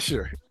their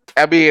pressure.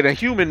 I mean, a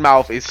human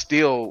mouth is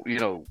still,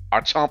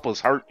 our chompas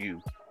hurt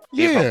you.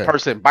 If a Yeah.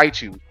 person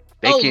bites you,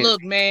 they oh can.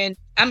 look, man.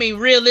 I mean,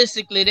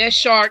 realistically, that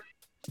shark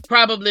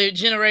probably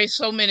generates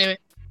so many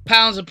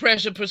pounds of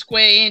pressure per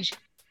square inch.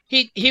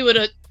 He would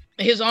have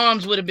his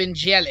arms would have been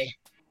jelly.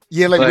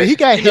 Yeah, like when But he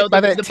got You know, hit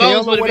by that the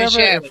bones tail or would have been whatever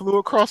and shattered. flew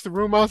across the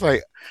room, I was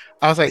like,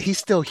 he's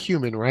still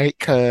human, right?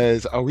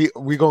 Cause are we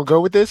gonna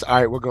go with this? All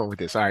right, we're going with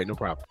this. All right, no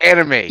problem.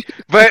 anime.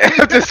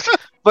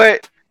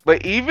 But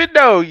but even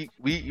though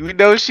we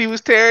know she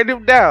was tearing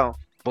him down,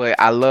 but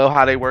I love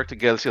how they work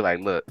together. She's like,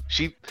 look,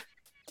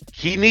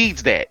 he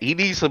needs that. He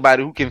needs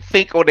somebody who can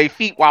think on their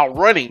feet while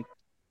running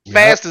Yep.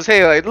 fast as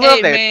hell. I love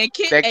Hey man,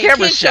 that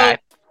camera shot.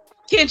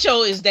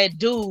 Kencho is that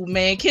dude,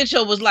 man.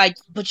 Kencho was like,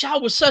 but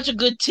y'all were such a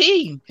good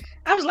team.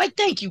 I was like,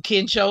 thank you,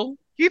 Kencho.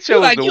 He You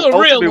chose like the you a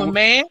real ultimate. one,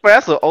 man. But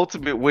that's an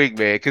ultimate wing,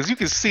 man, because you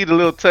can see the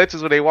little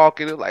touches when they walk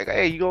in. It's like,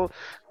 hey, you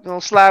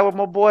gonna slide with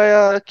my boy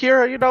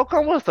Kira?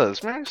 Come with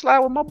us, man. Slide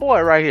with my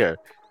boy right here.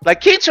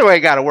 Like Kicho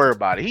ain't got to worry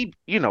about it. He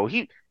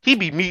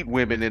be meeting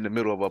women in the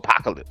middle of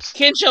apocalypse.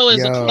 Kencho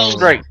is a Yo, closer.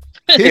 Straight.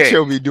 Yeah.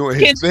 Kencho be doing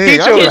his thing.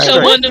 Kencho I'm is like, Kencho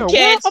straight. what one in of the them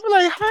world? cats. I'm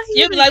like, how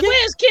You'll you be even like, get?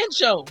 where's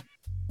Kencho?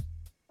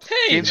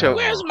 Hey, Kencho,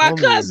 where's No, my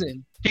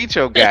cousin?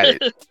 Kicho got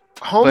it.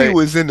 homie But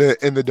was in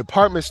the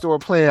department store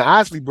playing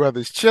Osley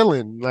Brothers,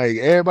 chilling. Like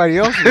everybody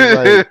else was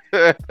like,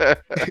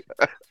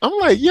 I'm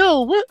like,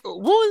 yo, what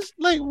was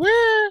like,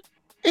 where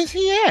is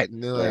he at?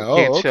 And they're like, but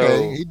oh, okay,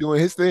 Kencho he doing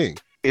his thing.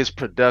 is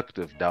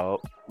productive,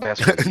 dog.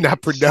 That's what he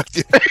Not is.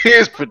 productive. He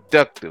is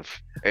productive.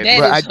 And That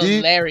But is I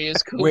did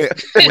hilarious, cool. when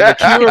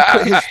Akira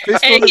put his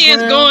fist on And the he is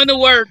ground. going to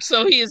work,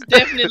 so he is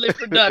definitely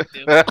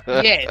productive.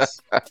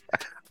 Yes.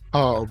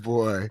 Oh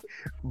boy,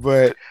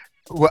 but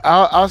well,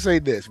 I'll say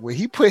this: when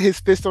he put his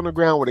fist on the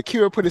ground, when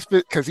Akira put his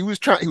fist, because he was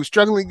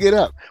struggling to get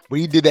up, but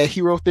he did that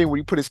hero thing where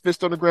he put his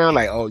fist on the ground,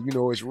 like, oh,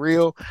 it's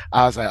real.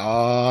 I was like,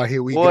 oh,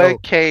 here we boy go.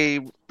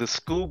 came the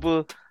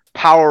scuba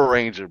Power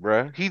Ranger,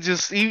 bruh.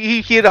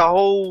 He hit a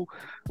whole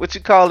what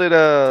you call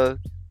it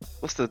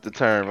what's the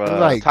term It was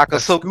like a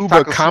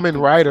scuba common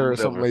rider or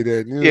something like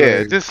that.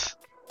 Yeah, just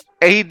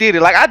and he did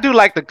it. Like I do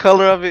like the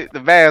color of it. The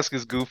mask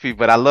is goofy,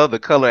 but I love the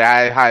color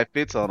how it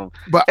fits on him.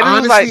 But And it was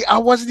honestly, like I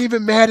wasn't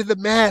even mad at the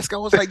mask. I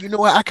was like, you know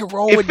what? I can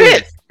roll it with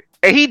fit. this.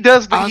 And he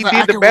I was like,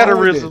 I did the can roll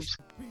with this. mannerisms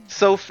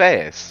so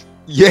fast.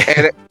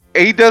 Yeah.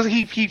 And he does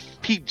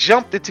he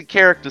jumped into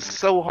character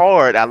so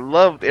hard. I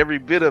loved every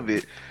bit of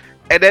it.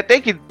 And that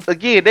they can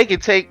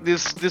take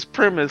this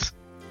premise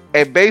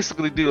and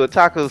basically do a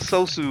Taka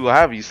Sosu, or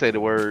however you say the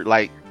word,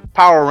 like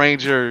Power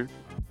Ranger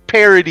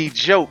parody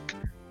joke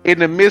in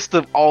the midst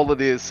of all of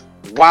this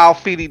while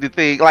feeding the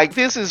thing. Like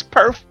this is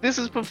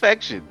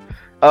perfection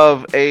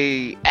of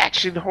a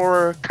action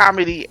horror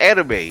comedy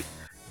anime.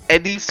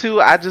 And these two,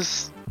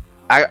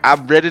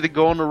 I'm ready to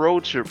go on the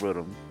road trip with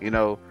them,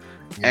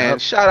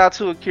 And Yep. shout out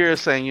to Akira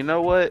saying, you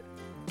know what?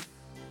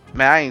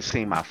 Man, I ain't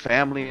seen my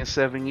family in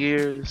 7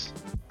 years.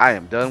 I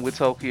am done with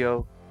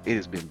Tokyo. It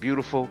has been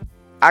beautiful.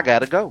 I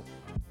gotta go.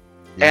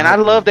 And I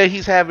Yep. love that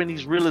he's having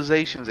these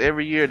realizations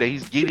every year, that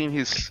he's getting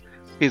his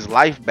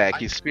life back,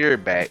 his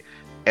spirit back.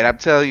 And I'm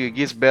telling you, it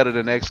gets better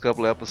the next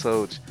couple of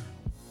episodes.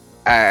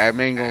 I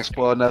ain't gonna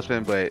spoil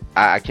nothing, but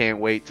I can't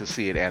wait to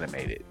see it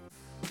animated.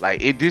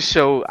 Like this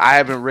show, I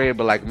haven't read,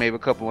 but like maybe a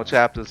couple more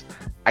chapters.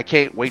 I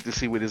can't wait to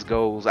see where this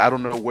goes. I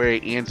don't know where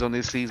it ends on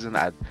this season.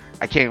 I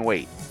can't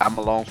wait. I'm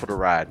along for the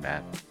ride,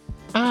 man.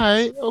 All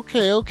right,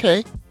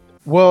 okay.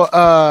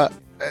 Well,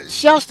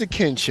 shouts to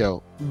Ken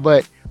Show,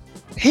 but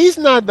he's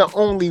not the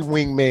only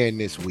wingman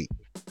this week.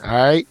 All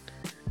right,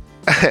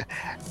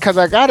 because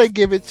I gotta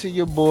give it to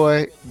your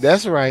boy.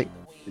 That's right,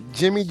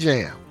 Jimmy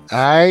Jam. All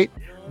right,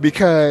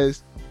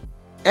 because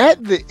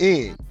at the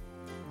end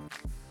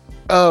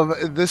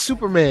of the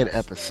Superman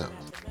episode,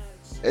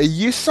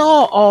 you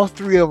saw all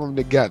three of them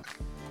together,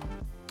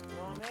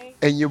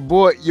 and your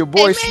boy Hey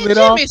man, slid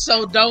off. Jimmy's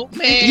so dope,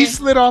 man. He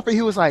slid off, and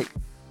he was like,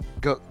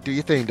 "Go do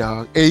your thing,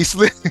 dog." And he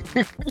slid.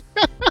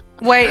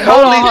 Wait,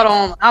 hold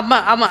on. I'm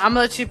gonna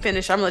let you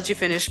finish.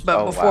 But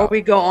Oh, before wow.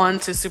 we go on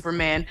to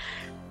Superman,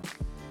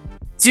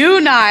 do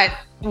not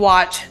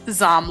watch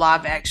Zom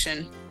live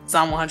action.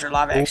 Zom 100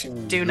 live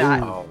action. Do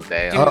not. Oh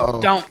damn.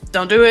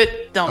 Don't do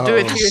it. Don't do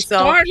it to Uh-oh.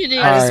 yourself. Started it.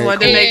 I just Alright,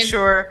 wanted to make cool.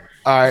 sure.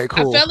 All right,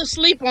 cool. I fell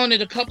asleep on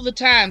it a couple of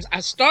times.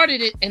 I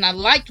started it and I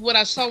liked what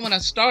I saw when I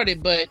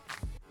started, but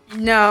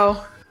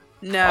No.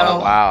 Oh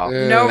wow.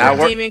 Yeah. No Not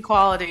worth- redeeming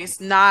qualities.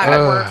 Not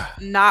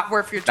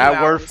worth your 2 Not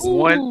hours.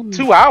 worth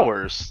 2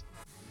 hours.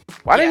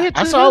 Why Yeah. they hit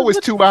I saw it was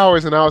 2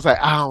 hours, and I was like,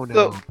 I don't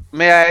know. So,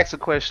 may I ask a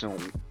question?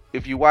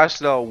 If you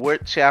watched it all,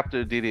 what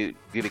chapter did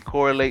it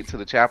correlate to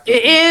the chapter?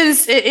 It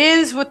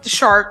is with the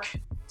shark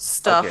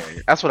stuff.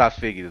 Okay, that's what I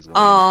figured is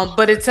going to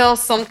But it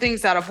tells some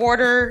things out of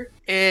order.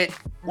 It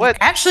What?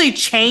 actually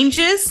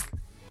changes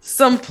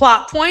some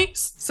plot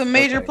points, some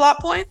major Okay. plot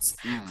points.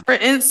 Mm. For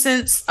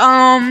instance,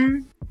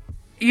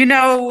 you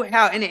know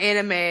how in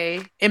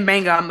anime, in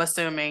manga, I'm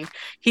assuming,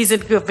 he's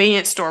in a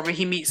convenience store where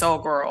he meets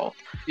old girl.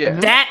 Yeah.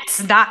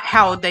 That's not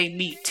how they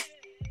meet.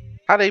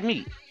 How they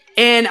meet?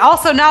 And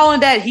also, not only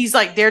that, he's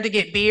like there to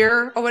get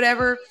beer or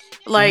whatever.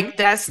 Like,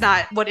 that's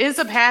not what ends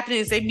up happening.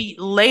 Is they meet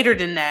later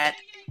than that,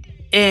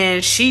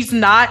 and she's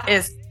not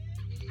as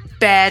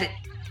bad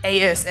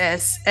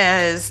ASS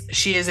as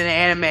she is in the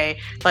anime.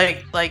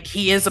 Like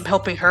he ends up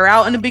helping her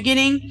out in the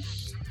beginning,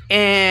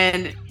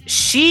 and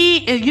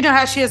you know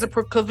how she has a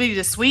proclivity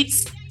to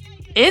sweets.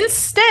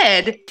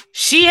 Instead,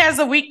 she has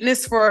a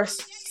weakness for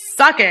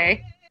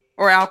sake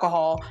or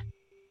alcohol.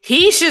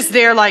 He's just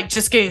there, like,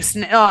 just getting.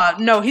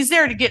 No, he's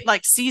there to get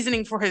like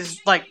seasoning for his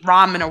like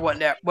ramen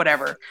or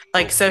whatever.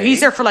 Like, so he's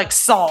Okay. there for like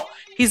salt.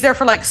 He's there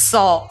for like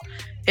salt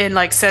and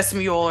like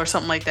sesame oil or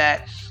something like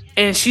that.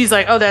 And she's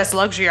like, "Oh, that's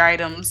luxury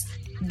items."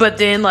 But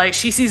then, like,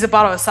 she sees a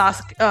bottle of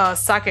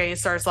sake and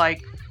starts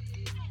like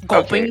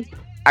gulping.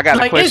 I got a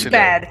Like, question. it's though.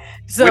 bad.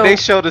 So When they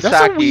show the That's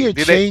sake, a weird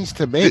change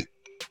to make.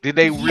 did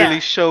they Yeah. really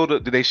show the?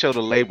 Did they show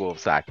the label of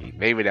sake?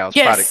 Maybe that was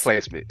Yes. product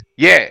placement.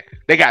 Yeah,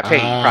 they got paid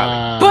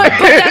probably. but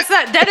that's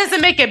not, that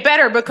doesn't make it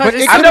better because But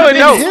it's it I could know have it been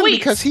don't. him sweet.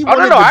 because he Oh, no,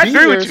 wanted no, to I be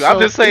agree with there, you. I'm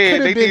so just saying it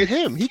could they have been did-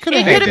 him. He could It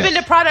have could had have been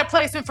that. the product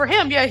placement for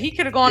him. Yeah, he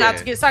could have gone out Yeah.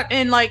 to get sake.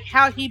 And like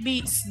how he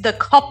meets the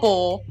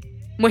couple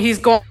when he's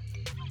going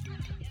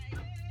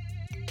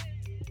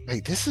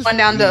Like, this is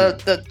down weird.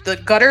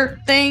 the gutter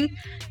thing.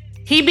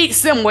 He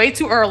beats them way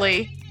too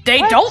early. They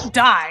don't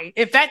die.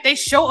 In fact, they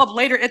show up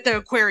later at the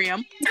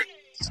aquarium.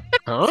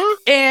 Huh?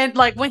 And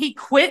like when he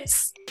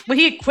quits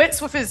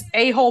with his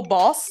a-hole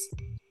boss,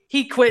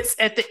 he quits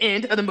at the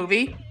end of the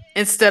movie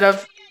instead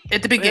of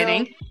at the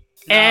beginning.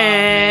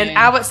 And man.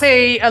 I would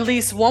say at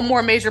least one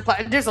more major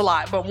plot. There's a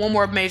lot, but one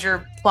more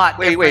major plot.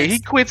 Wait, he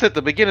difference. quits at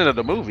the beginning of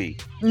the movie.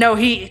 No,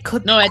 he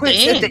No, at the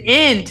quits end. at the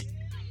end.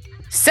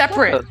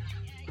 Separate. What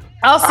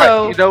Also,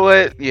 All right, you know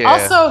what? Yeah.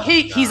 also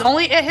he's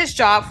only at his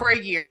job for a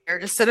year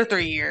instead of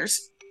 3 years.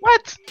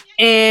 What?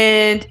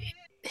 And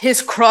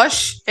his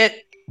crush at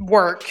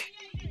work,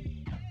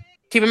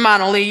 keep in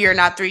mind only a year,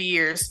 not 3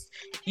 years.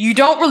 You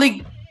don't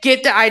really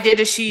get the idea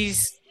that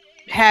she's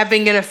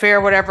having an affair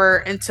or whatever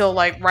until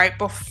like right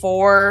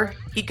before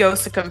he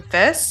goes to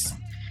confess.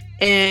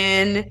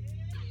 And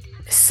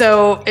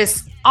so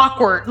it's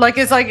awkward.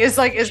 It's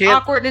Can't-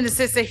 awkward in the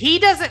sense that he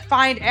doesn't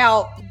find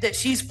out that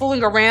she's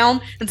fooling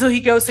around until he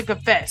goes to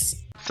confess.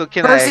 So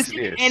can I Versus ask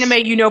in this?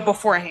 anime, you know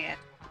beforehand.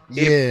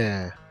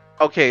 Yeah.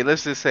 Okay,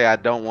 let's just say I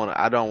don't want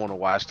to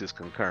watch this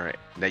concurrent.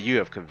 Now you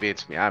have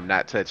convinced me. I'm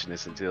not touching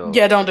this until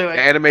Yeah, don't do the it.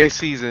 anime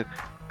season.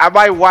 I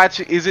might watch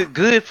it. Is it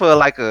good for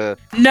like a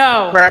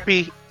No.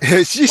 crappy?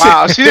 She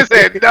Wow, she just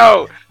said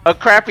no. A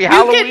crappy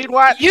Halloween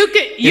watch. You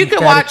can Emphatic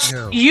watch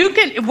no.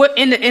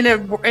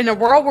 in a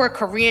world where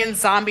Korean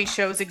zombie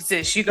shows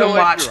exist. You know can what?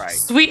 watch You're right.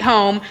 Sweet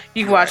Home.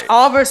 You can watch Right.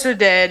 All of Us Are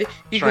Dead.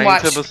 You Train can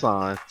watch to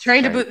Busan.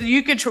 Train to Train- Bu-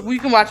 you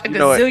can watch a You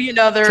know what? gazillion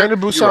other. Train to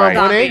You're Busan right.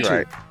 1 and You're 2.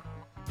 right.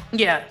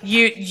 Yeah,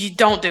 you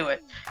don't do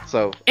it.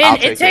 So I'll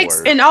And take it takes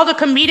your word. and all the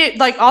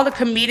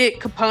comedic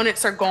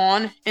components are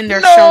gone and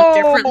they're No! shown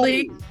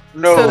differently.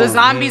 No. So the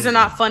zombies are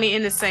not funny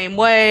in the same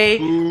way.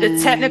 The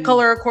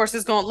Technicolor, of course,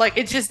 is going like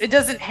it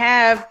doesn't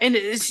have, and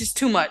it's just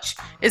too much.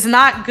 It's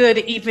not good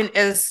even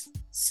as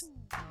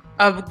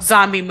a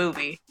zombie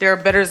movie. There are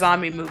better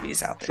zombie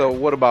movies out there. So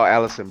what about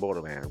Alice in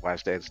Borderland?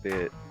 Watch that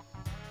instead.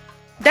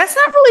 That's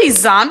not really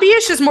zombie.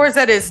 It's just more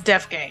that it's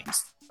Death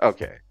Games.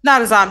 Okay.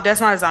 Not a zombie.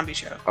 That's not a zombie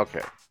show.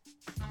 Okay.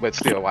 But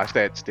still, watch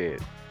that instead.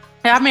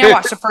 Yeah, I mean, I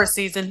watched the first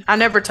season. I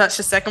never touched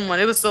the second one.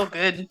 It was so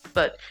good,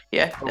 but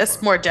yeah,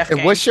 that's more Death And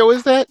Game. what show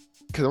is that?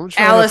 Because I'm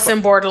trying Alice to.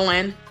 in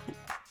Borderland.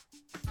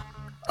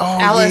 Oh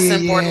Alice yeah,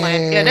 in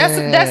Borderland. Yeah,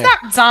 yeah. that's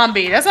not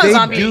zombie. That's not They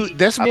zombie. do.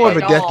 That's I more of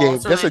thought a death all. game.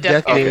 It's That's really a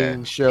death game.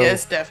 game show. Yeah,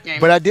 it's Death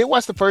Game. But I did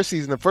watch the first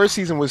season. The first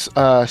season was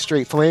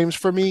straight flames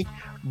for me.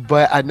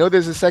 But I know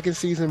there's a second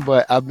season,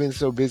 but I've been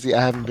so busy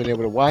I haven't been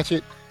able to watch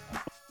it.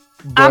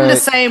 I'm the But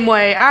same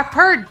way. I've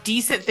heard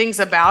decent things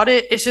about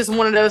it. It's just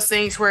one of those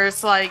things where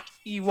it's like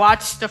you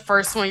watch the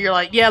first one, you're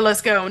like, yeah,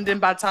 let's go, and then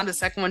by the time the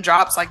second one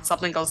drops, like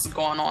something else is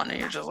going on, and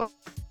you're just like,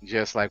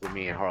 Just like with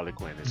me and Harley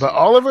Quinn. but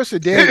All of Us Are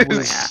Dead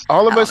was Yeah,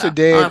 All of I don't Us know. Are I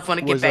don't know Dead if I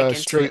wanna get was back into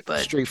straight it, but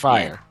straight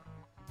fire.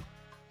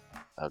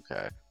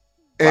 Okay.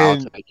 Well, I'll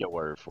And take your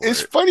word for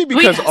it's it. funny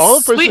because All of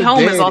Us Sweet Are Home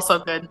Dead. is also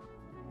good.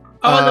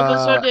 All of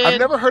Us Are I've Dead.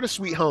 never heard of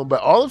Sweet Home,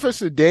 but All of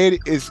Us Are Dead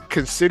is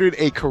considered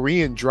a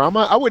Korean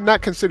drama. I would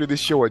not consider this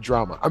show a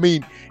drama. I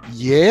mean,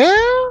 yeah,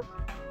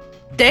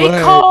 They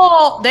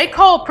but-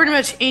 call pretty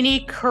much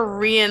any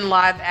Korean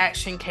live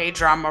action K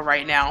drama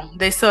right now.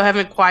 They still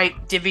haven't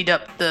quite divvied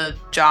up the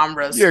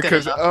genres. yeah, good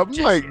because enough I'm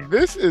just like, yet.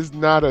 this is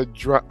not a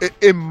drama.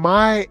 In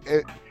my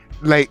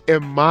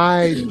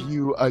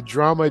view, a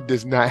drama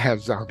does not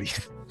have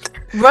zombies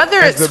whether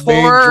as it's the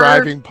main horror,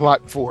 driving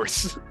plot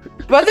force.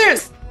 whether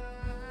it's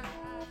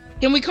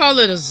Can we call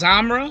it a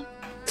genre?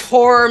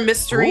 horror,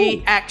 mystery,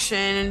 Ooh.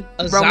 action,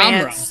 A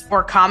romance,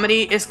 or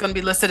comedy, it's going to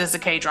be listed as a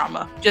K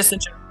drama. Just in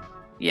general.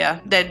 Yeah,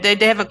 they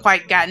haven't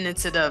quite gotten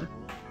into the.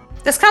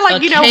 That's kind of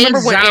like, A remember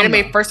when K-genre.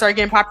 anime first started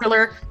getting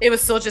popular? It was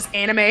still just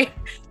anime.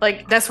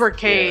 Like that's where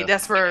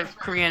that's where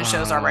Korean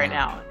shows are right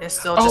now. It's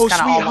still just Oh,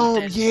 kind of Sweet all Home.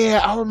 lumped in.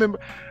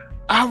 Yeah,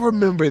 I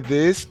remember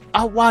this.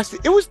 I watched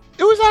it. It was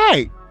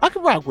alright. I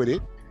could rock with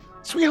it.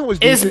 Sweet Home was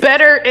It's decent.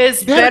 better.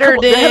 It's They had a better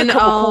couple, they had than a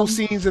couple cool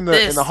scenes in the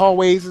this.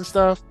 hallways and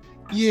stuff.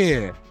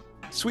 Yeah,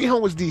 Sweet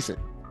Home was decent.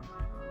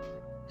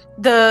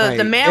 the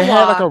Like, manhwa. it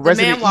had like a the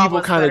Resident manhwa Evil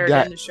was kind better of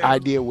than the show.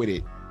 idea with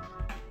it.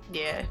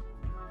 Yeah,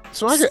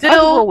 So I could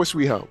Still- roll with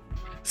Sweet Home.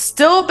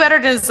 still better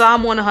than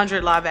Zom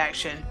 100 live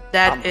action.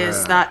 That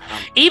is not.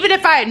 Even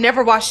if I had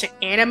never watched the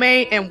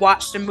anime and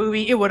watched the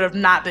movie, it would have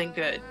not been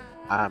good.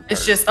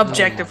 It's just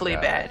objectively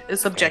bad.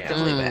 It's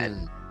objectively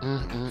bad.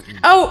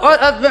 Oh,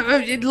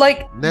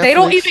 like they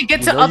don't Netflix, even get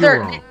you to know you're other.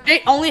 wrong.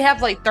 They only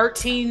have like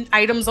 13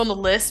 items on the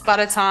list by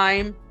the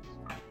time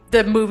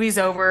the movie's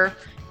over.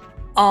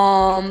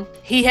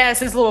 He has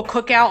his little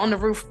cookout on the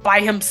roof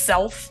by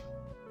himself.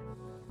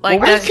 Like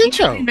Well, where's he Kincho?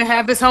 doesn't even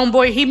have his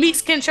homeboy. He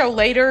meets Kincho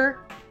later,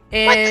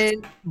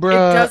 and Bruh,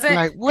 it doesn't.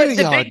 like, what are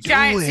the y'all big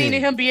giant scene of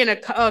doing? him being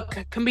a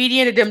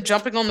comedian and them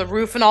jumping on the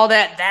roof and all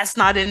that. That's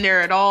not in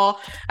there at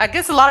all. I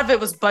guess a lot of it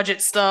was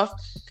budget stuff.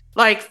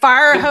 Like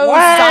fire hose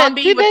Why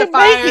zombie did with they the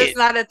fire make is it?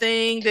 not a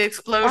thing. The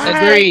explosion,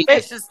 Agreed.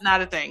 it's just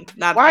not a thing.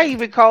 Not a Why thing.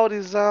 even call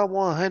this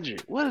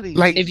 100? What are these?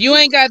 Like, If you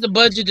ain't got the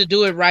budget to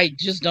do it right,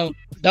 just don't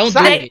do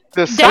Sake- it.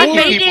 the They Saki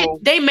made people,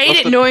 it. They made must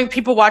it have- knowing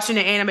people watching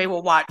the anime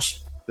will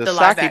watch the the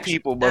live Saki action.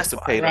 people must That's have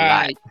why. paid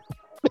Right. a lot.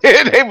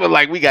 They were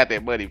like, "We got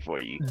that money for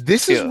you."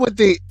 this is Yeah. what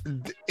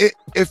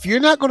if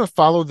you're not going to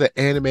follow the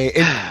anime,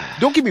 and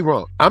don't get me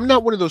wrong, I'm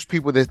not one of those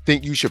people that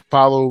think you should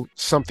follow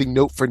something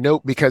note for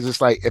note, because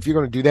it's like, if you're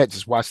going to do that,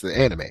 just watch the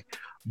anime.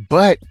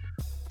 But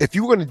if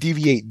you were going to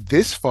deviate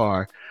this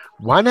far,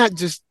 why not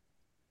just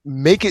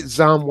make it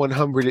Zom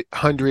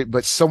 100,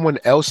 but someone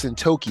else in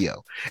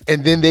Tokyo,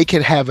 and then they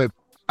can have a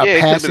Yeah, it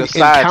could've been passing a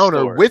side encounter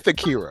story. with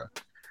Akira.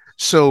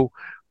 So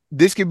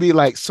this could be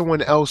like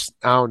someone else,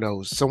 I don't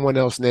know, someone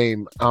else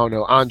named, I don't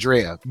know,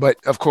 Andrea, but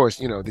of course,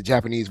 the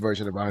Japanese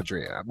version of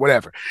Andrea,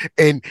 whatever.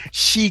 And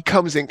she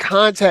comes in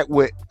contact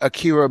with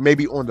Akira,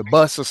 maybe on the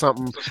bus or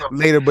something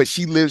later, but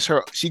she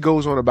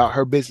goes on about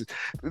her business.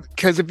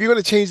 Because if you're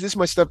going to change this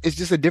much stuff, it's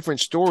just a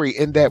different story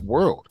in that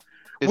world.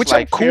 It's Which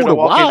like I'm Fear cool the to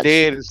Walking watch.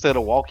 Dead instead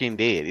of Walking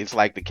Dead. It's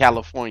like the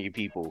California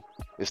people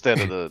instead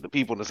of the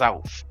people in the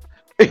South.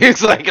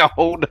 It's like a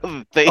whole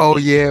nother thing. Oh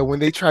yeah, when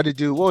they tried to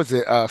do, what was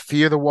it,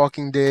 Fear the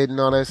Walking Dead and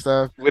all that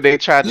stuff. When they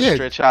tried to Yeah.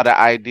 stretch out an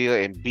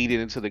idea and beat it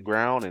into the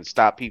ground and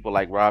stop people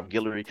like Rob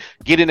Guillory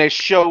getting their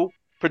show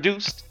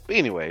produced. But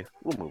anyway,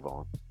 we'll move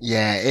on.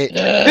 Yeah,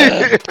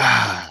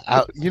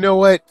 you know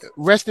what?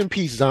 Rest in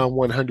peace, Zom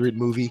 100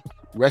 movie.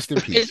 Rest in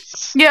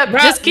peace. Yeah,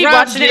 Rob- just keep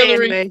Rob watching the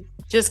Guillory. anime.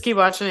 Just keep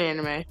watching the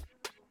anime.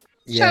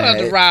 Shout out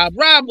to Yeah, Rob.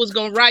 Rob was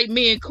gonna write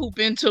me and Coop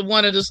into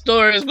one of the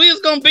stories. We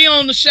was gonna be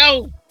on the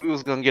show. We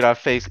was gonna get our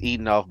face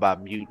eaten off by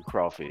mutant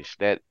crawfish.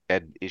 That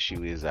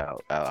issue is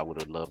out. I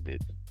would have loved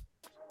it.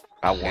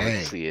 I wanted Dang.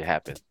 to see it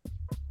happen.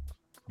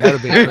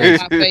 that'd be I want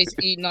crazy. my face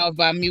eaten off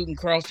by mutant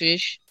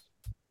crawfish.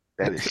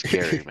 That is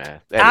scary, man.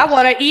 I That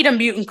want to eat a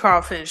mutant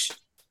crawfish.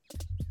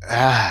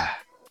 Ah,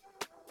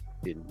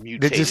 is that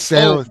mutated just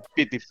sounds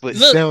 50-foot.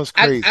 Look, sounds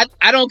I, crazy.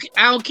 I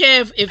don't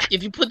care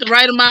if you put the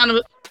right amount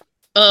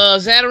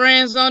of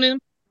Zatarans on him.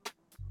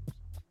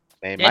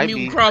 They That might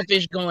mutant be.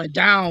 crawfish going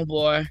down,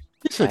 boy.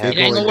 You said It they're It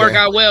ain't going gonna work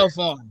down. out well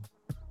for him.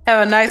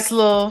 Have a nice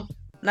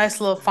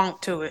little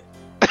funk to it.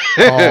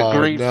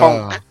 Green no.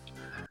 funk.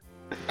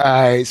 All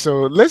right,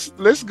 so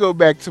let's go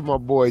back to my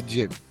boy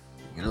Jimmy.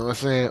 You know what I'm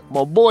saying?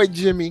 My boy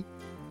Jimmy,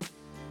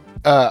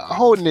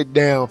 holding it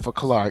down for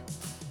Clark.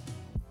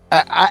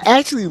 I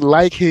actually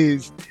like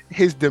his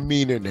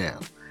demeanor now,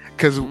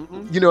 because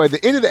at the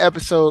end of the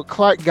episode,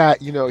 Clark got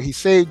he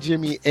saved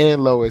Jimmy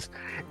and Lois,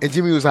 and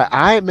Jimmy was like,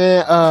 "All right,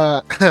 man,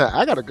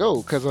 I gotta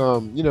go, because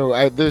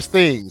there's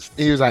things."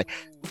 And he was like,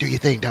 "Do your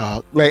thing,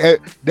 dog."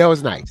 Like that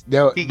was nice.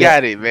 He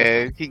got it,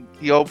 man.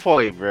 He on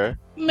point, bro.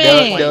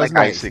 Man, That was Like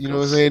nice. You know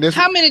what I'm icicles.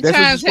 saying? how many That's what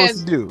you're times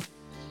supposed to do.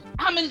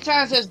 how many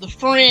times has the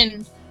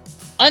friend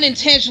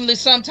unintentionally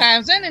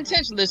sometimes and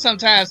intentionally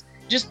sometimes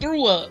just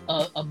threw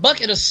a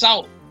bucket of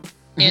salt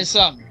in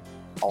something?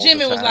 All the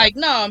Jimmy was time. like,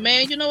 "No,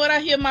 man, you know what?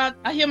 I hear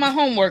my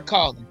homework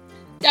calling.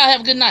 Y'all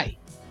have a good night."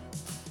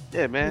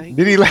 Yeah, man.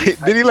 Did he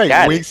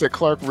got winks at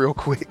Clark real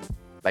quick?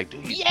 Like, do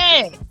you?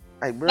 Yeah,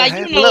 Like, bro, like you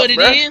handle know up, what it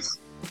bro. is.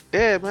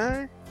 Yeah,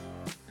 man.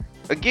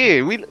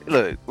 Again,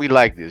 we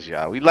like this,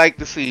 y'all. We like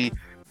to see.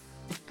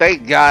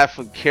 Thank God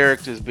for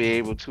characters being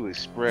able to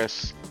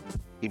express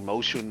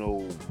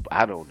emotional,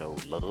 I don't know,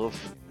 love,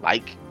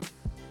 like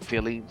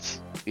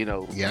feelings.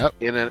 Yep.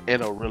 In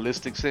a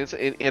realistic sense,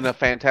 in a Well,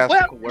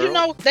 fantastical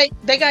world.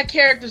 they got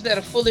characters that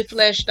are fully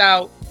fleshed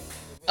out.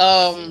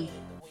 Um,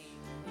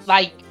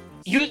 like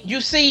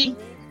you see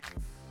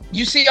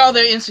all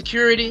their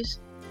insecurities.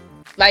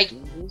 Like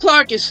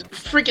Clark is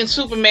freaking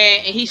Superman,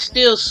 and he's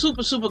still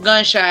super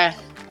gun shy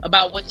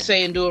about what to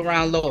say and do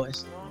around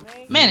Lois.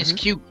 Man, it's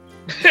cute.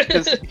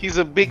 Because he's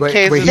a big But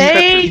Kansas he,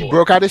 country he boy.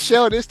 broke out his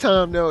shell this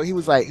time though. He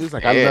was like,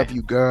 "I Yeah. love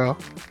you, girl."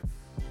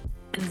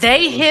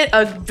 They hit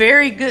a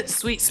very good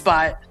sweet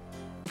spot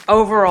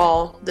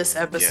overall this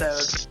episode,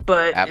 Yes,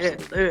 but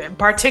absolutely.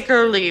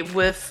 particularly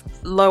with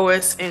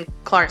Lois and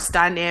Clark's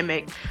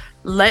dynamic,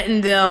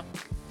 letting them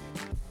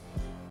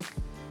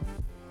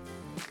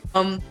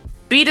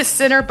be the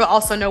center, but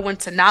also know when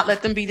to not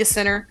let them be the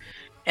center,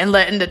 and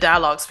letting the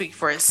dialogue speak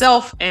for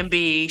itself and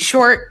be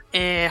short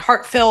and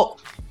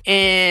heartfelt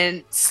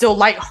and still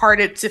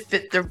lighthearted to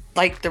fit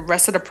the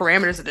rest of the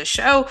parameters of the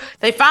show.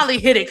 They finally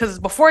hit it, because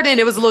before then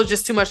it was a little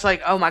just too much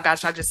like, oh my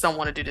gosh, I just don't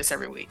want to do this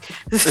every week.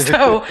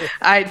 So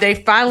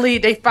they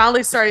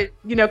finally started,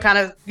 kind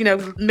of,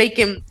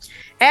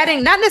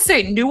 adding not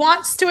necessarily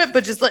nuance to it,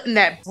 but just letting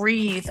that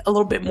breathe a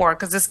little bit more,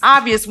 because it's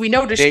obvious we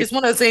know it's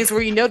one of those things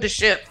where the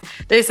ship.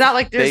 It's not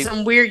like there's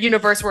some weird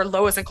universe where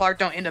Lois and Clark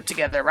don't end up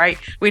together, right?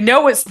 We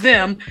know it's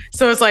them,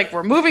 so it's like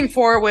we're moving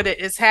forward with it.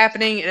 It's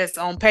happening. It's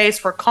on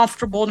pace. We're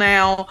comfortable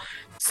now,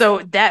 so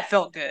that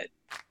felt good.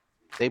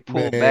 They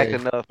pulled back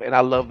enough, and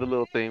I love the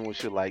little thing where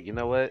she's like, you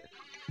know what?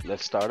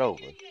 Let's start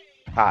over.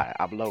 Hi,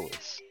 I'm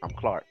Lois. I'm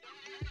Clark.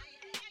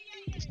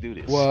 Let's do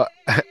this. Well,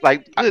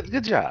 like,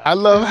 good job. I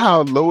love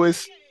how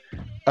Lois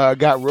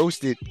got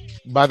roasted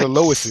by the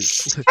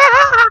Loises.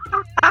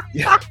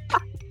 Yeah.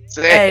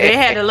 Hey, they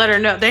had to let her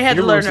know. They had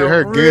You to let her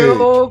roasted know her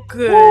real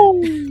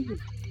good.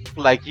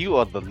 Like, you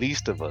are the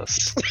least of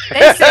us.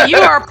 They said you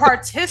are a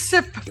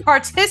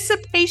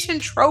participation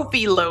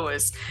trophy,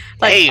 Lois.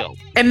 Like, Damn.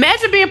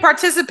 imagine being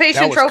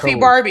participation That was trophy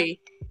cold. Barbie.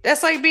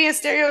 That's like being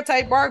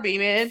stereotype Barbie,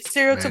 man. that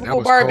Stereotypical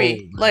was Barbie.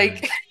 cold, man.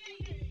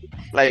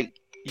 Like,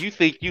 You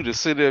think you the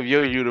center of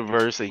your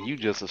universe, and you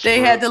just a they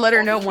scrub had to let her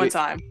on know the one shit.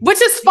 time,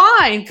 which is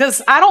fine,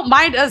 because I don't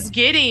mind us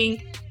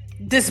getting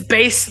this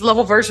base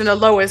level version of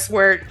Lois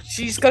where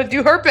she's gonna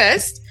do her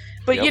best.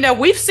 But Yep.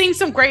 we've seen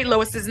some great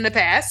Loises in the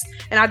past,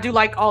 and I do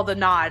like all the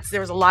nods. There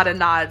was a lot of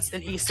nods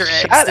and Easter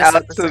eggs Shout this out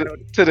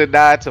episode. to the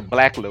nod to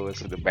Black Lois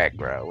in the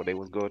background when they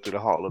was going through the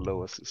Hall of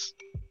Loises.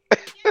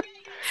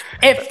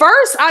 At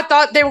first, I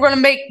thought they were going to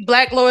make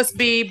Black Lois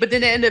be, but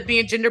then it ended up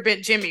being Gender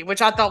Bent Jimmy,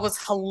 which I thought was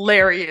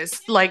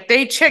hilarious. Like,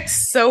 they checked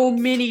so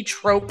many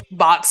trope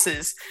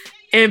boxes,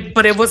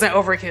 but it wasn't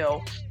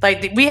overkill.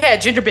 Like, we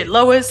had Gender Bent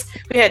Lois,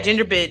 we had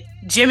Gender Bent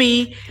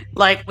Jimmy,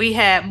 like, we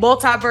had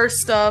multiverse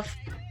stuff,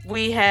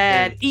 we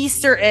had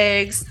Easter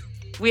eggs,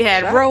 we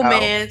had Shout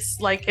romance.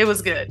 Like, it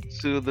was good.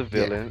 To the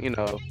villain,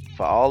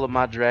 for all of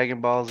my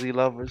Dragon Ball Z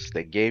lovers,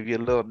 they gave you a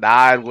little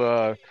nod.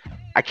 Well,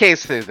 I can't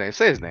say his name.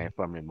 Say his name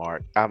for me,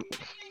 Mark. I'm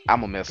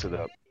gonna mess it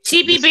up.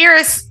 Chibi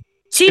Beerus.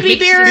 Chibi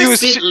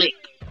Beerus. Spitlick.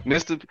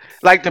 Mr.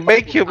 Like, to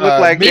make him look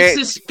like that.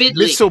 Mixes Spitlick.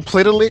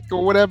 Mixoplitlick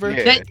or whatever.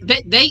 Yeah.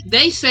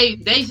 They're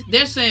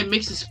saying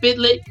Mixes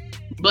Spitlick,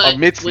 but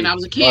Mitzi. when I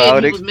was a kid,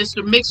 Oh, he was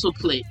Mr.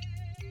 Mixoplick.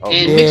 Oh,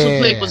 And yeah.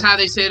 Mixoplick was how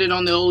they said it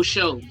on the old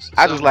shows.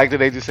 I So, just like that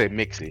they just say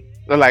Mixie.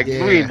 They're like, we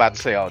Yeah. ain't about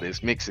to say all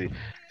this, Mixie.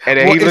 And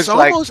then Well, he looks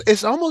like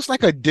it's almost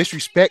like a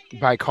disrespect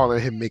by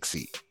calling him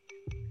Mixie,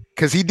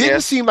 because he didn't Yeah.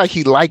 seem like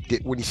he liked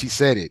it when she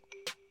said it.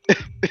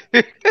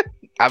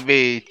 I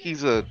mean,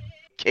 he's a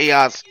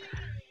chaos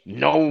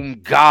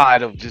gnome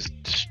god of just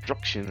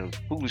destruction of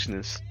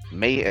foolishness,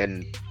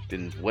 and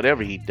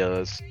whatever he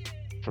does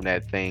from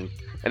that thing.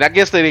 And I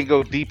guess they didn't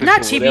go deep into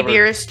Not Chibi whatever.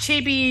 Beerus.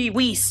 Chibi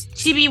Weiss.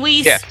 Chibi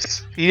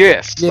Weiss.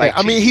 Yes. Yeah, like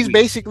I mean, he's Chibi.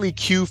 basically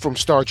Q from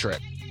Star Trek.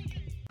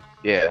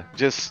 Yeah,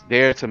 just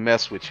there to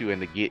mess with you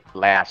and to get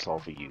laughs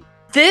off of you.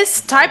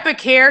 This type of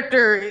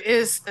character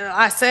is,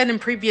 I said in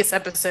previous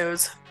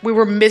episodes, we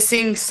were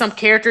missing some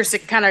characters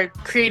that kind of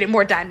created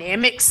more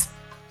dynamics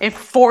and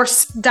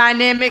force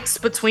dynamics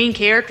between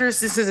characters,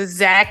 this is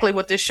exactly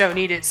what this show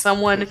needed.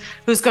 Someone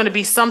who's going to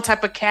be some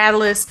type of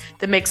catalyst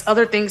that makes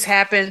other things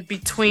happen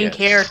between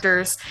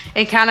characters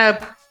and kind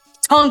of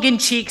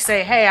tongue-in-cheek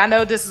say, hey, I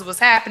know this is what's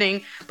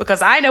happening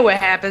because I know what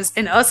happens,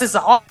 and us as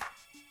the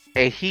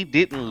And he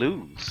didn't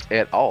lose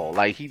at all.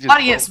 Like, he just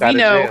audience, broke out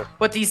we of know jail.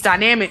 what these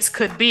dynamics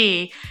could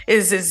be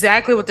is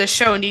exactly what the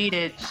show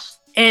needed.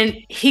 And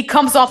he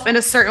comes off in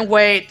a certain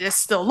way that's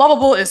still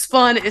lovable, it's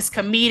fun, it's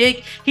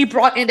comedic. He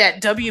brought in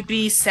that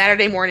WB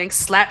Saturday morning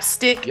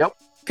slapstick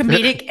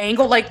comedic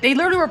angle. Like, they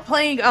literally were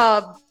playing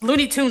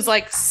Looney Tunes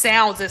like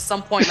sounds at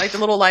some point, like the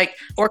little like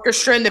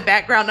orchestra in the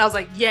background. And I was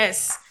like,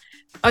 yes,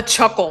 a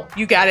chuckle.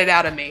 You got it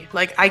out of me.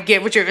 Like, I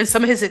get what you're, and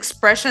some of his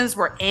expressions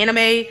were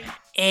anime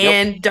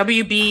and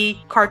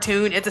WB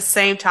cartoon at the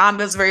same time.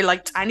 It was very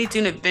like Tiny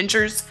Toon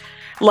Adventures.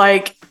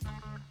 Like,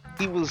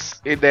 He was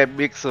in that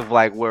mix of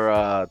like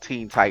where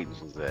Teen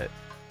Titans was at.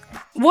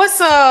 what's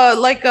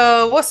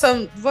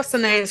the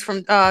names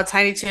from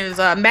Tiny Toons?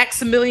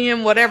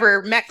 Maximilian,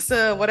 whatever,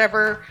 Maxa,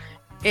 whatever,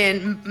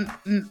 and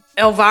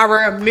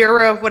Elvira,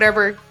 Mira,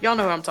 whatever. Y'all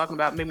know who I'm talking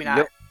about. Maybe not.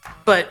 Yep.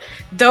 But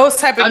those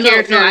type of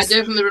characters, I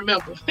definitely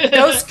remember.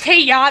 those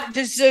chaotic,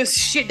 just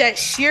shit, that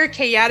sheer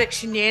chaotic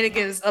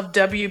shenanigans of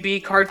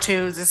WB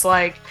cartoons. It's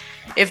like,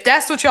 if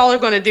that's what y'all are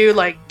going to do,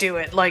 like, do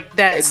it. Like,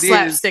 that And then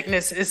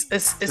slapstickness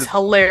is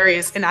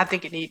hilarious, and I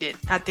think it needed.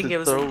 I think it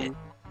was needed.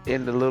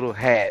 In the little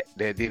hat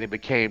that then it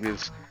became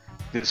this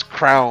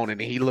crown, and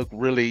he looked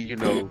really,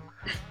 a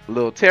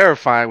little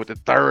terrifying with the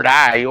third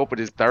eye. He opened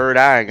his third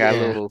eye and got a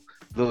little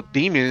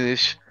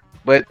demonish.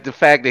 But the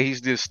fact that he's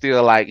just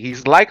still like you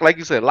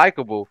said,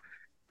 likable,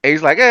 and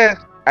he's like, I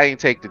ain't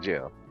take the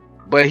jail.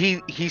 But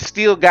he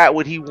still got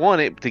what he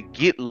wanted to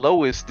get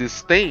Lois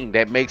this thing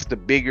that makes the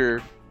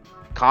bigger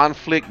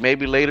conflict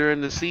maybe later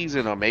in the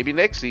season or maybe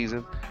next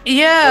season.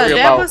 Yeah,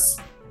 that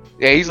was.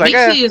 Yeah, he's like,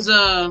 Mixie is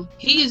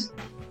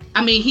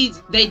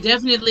they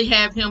definitely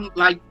have him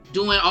like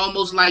doing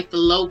almost like the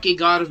Loki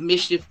God of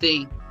Mischief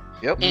thing.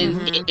 Yep.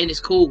 And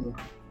it's cool.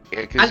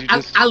 Yeah,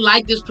 I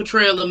like this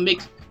portrayal of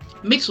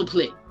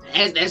Mixoplex.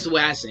 That's the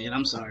way I say it.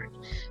 I'm sorry.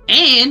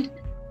 And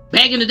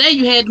back in the day,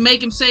 you had to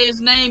make him say his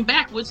name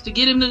backwards to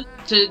get him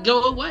to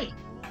go away.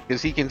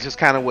 Because he can just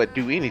kind of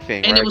do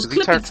anything. And right? it was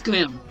Clip and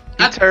Skim.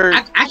 I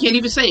can't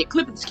even say it.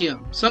 Clip and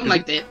Skim. Something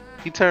like that.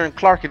 He turned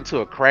Clark into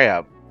a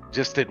crab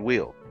just at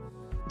will.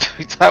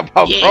 He talking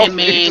about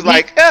man. He's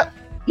like,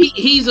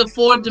 he's a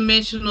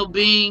fourth-dimensional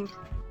being,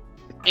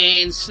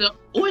 and so,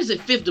 or is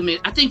it fifth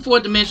dimension? I think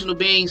fourth-dimensional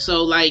being.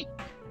 So like,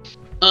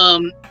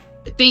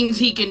 things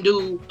he can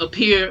do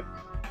appear.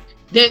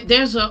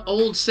 There's an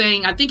old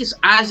saying. I think it's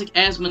Isaac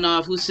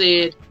Asimov who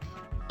said,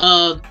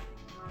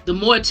 the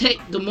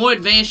more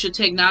advanced your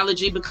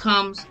technology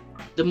becomes,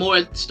 the more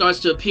it starts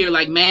to appear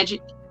like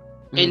magic.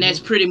 And that's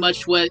pretty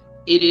much what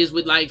it is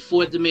with like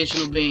fourth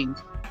dimensional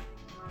beings.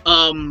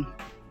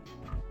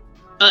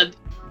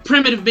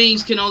 Primitive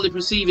beings can only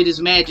perceive it as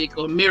magic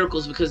or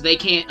miracles because they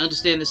can't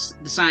understand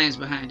the science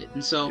behind it.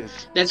 And so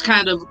that's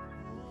kind of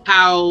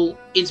how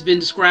it's been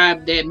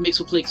described that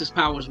Mixoplex's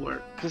powers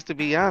work. Because to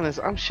be honest,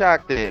 I'm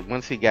shocked that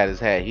once he got his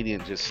hat, he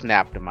didn't just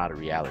snap them out of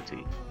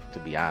reality, to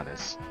be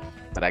honest.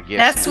 But I guess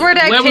that's where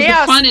that where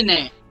chaos. was the fun in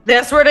that?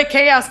 That's where the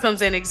chaos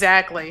comes in.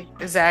 Exactly.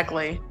 Where's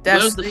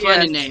the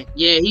fun in that?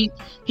 Yeah,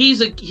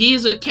 he's a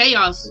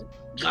chaos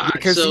god.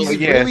 Because so,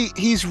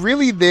 he's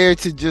really there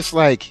to just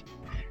like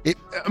it.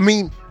 I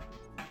mean,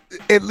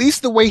 at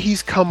least the way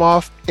he's come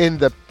off in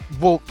the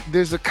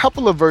there's a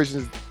couple of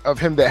versions of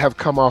him that have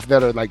come off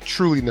that are like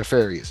truly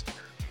nefarious,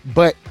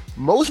 but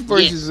most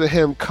versions of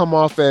him come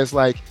off as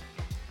like,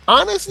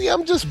 honestly,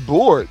 I'm just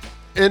bored,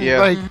 and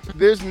like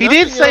there's he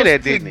did say else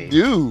that, to didn't he?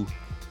 do.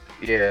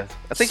 Yeah,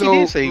 I think he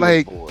did say he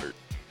was bored.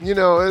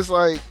 It's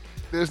like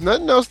there's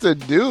nothing else to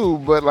do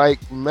but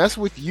like mess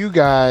with you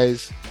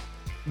guys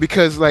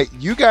because like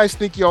you guys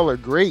think y'all are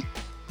great,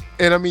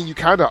 and I mean you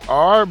kind of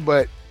are,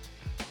 but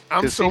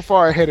I'm so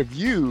far ahead of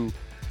you.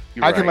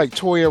 I can like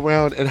toy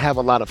around and have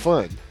a lot of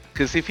fun.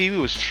 Because if he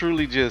was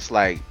truly just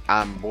like,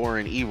 I'm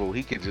boring evil,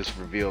 he could just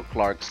reveal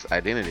Clark's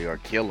identity or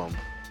kill him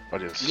or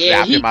just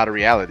snap him out of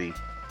reality.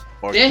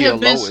 Or there kill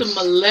have been Lois. some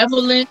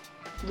malevolent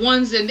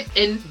ones, and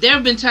there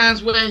have been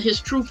times where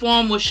his true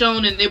form was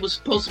shown and it was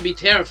supposed to be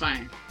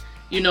terrifying.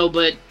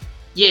 But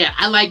yeah,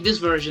 I like this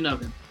version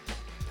of him.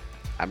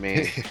 I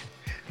mean,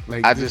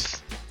 like I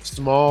just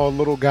small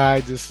little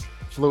guy just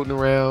floating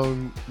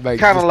around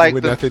like kind of like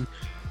nothing.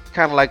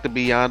 Kind of like the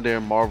Beyonder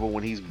in Marvel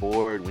when he's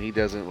bored, when he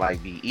doesn't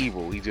like be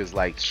evil, he just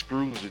like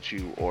screws with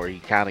you, or he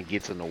kind of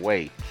gets in the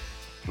way,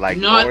 like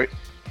or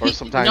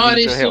sometimes he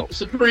needs your help.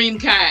 Supreme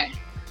Kai.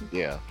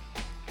 Yeah,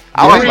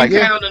 I was like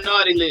on the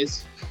naughty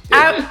list.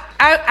 Yeah.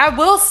 I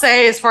will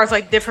say, as far as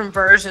like different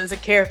versions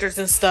of characters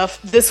and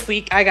stuff, this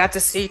week I got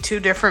to see two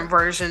different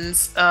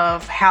versions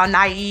of how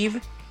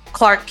naive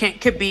Clark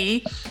Kent could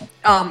be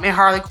in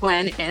Harley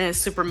Quinn and in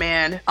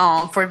Superman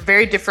for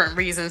very different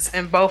reasons,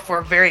 and both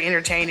were very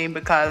entertaining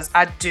because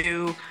I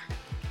do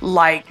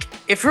like,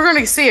 if we're going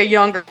to see a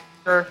younger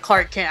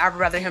Clark Kent. I'd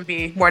rather him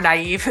be more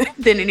naive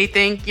than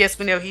anything. Yes,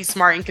 we know he's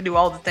smart and can do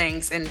all the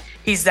things, and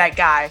he's that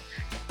guy.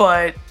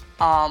 But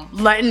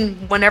letting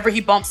whenever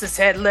he bumps his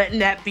head, letting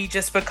that be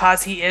just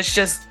because he is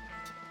just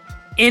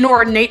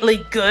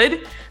inordinately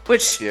good,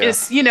 which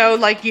is,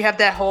 like you have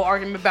that whole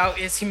argument about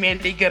is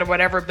humanity good or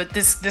whatever, but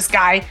this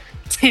guy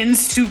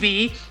tends to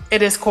be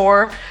at his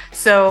core.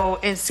 So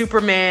in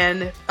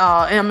Superman,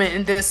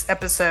 in this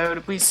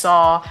episode, we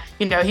saw,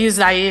 he was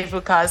naive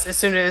because as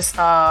soon as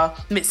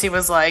Mitzi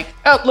was like,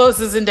 "Oh, Lois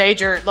is in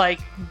danger,"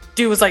 like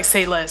dude was like,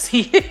 "Say less."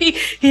 He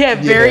had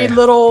very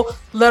little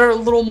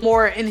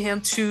more in him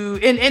to.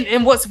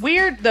 And what's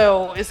weird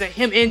though is that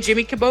him and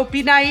Jimmy could both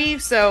be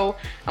naive. So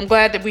I'm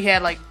glad that we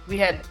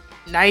had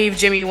naive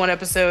Jimmy one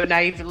episode,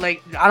 naive,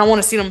 like, I don't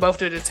want to see them both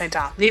do it at the same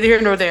time. Neither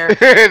here nor there.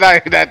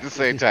 not at the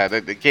same time.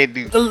 They can't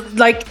do.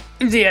 Like,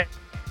 yeah.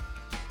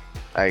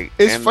 Like,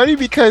 it's funny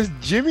because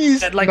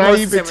Jimmy's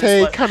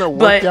naivete kind of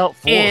worked out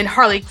for him. And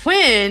Harley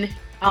Quinn,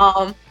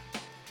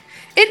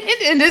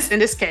 in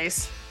this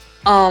case,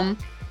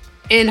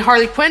 in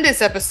Harley Quinn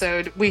this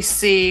episode, we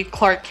see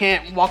Clark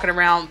Kent walking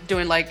around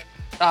doing like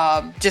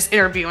just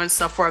interviewing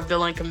stuff for a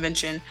villain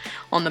convention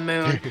on the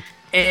moon.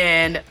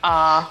 And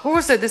who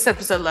was it? This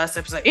episode, last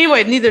episode.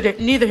 Anyway,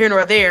 neither here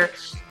nor there.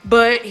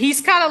 But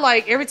he's kind of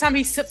like every time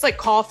he sips like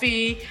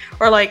coffee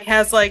or like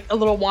has like a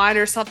little wine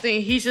or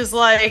something, he's just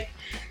like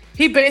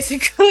he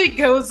basically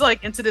goes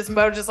like into this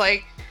mode, just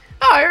like,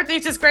 oh,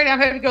 everything's just great. I'm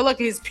happy to go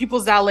lucky. His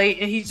pupils dilate,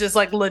 and he's just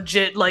like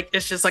legit, like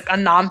it's just like a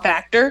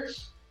non-factor.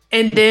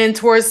 And then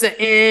towards the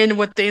end,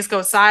 when things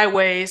go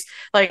sideways,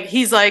 like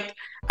he's like,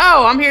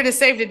 oh, I'm here to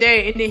save the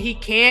day, and then he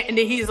can't, and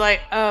then he's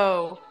like,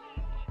 oh.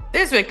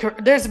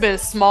 There's been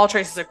small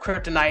traces of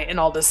kryptonite and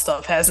all this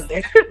stuff, hasn't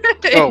there?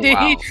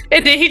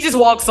 and then he just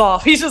walks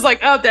off. He's just like,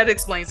 oh, that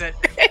explains it.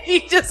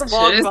 He just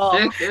walks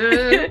off.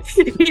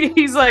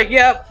 He's like,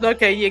 yep,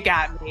 okay, you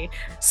got me.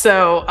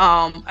 So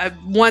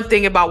one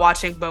thing about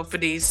watching both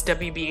of these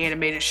WB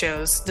animated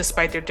shows,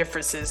 despite their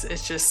differences,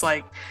 it's just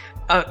like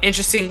an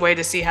interesting way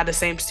to see how the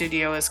same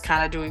studio is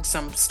kind of doing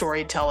some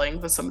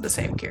storytelling with some of the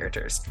same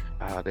characters.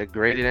 They're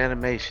great in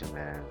animation,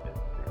 man.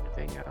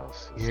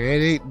 Else.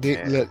 Yeah,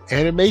 they look,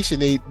 animation.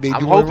 They do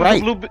it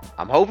right.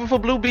 I'm hoping for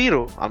Blue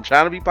Beetle. I'm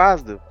trying to be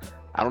positive.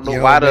 I don't know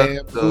why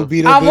Blue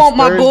Beetle. I want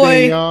my Thursday,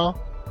 boy. Y'all.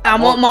 I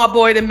want my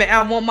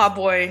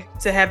boy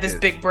to have this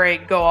big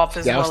break go off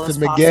as well as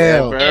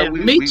Miguel. possible.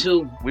 Yeah, me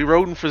too. We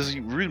rooting for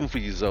you,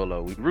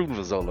 Zolo. We rooting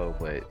for Zolo,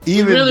 but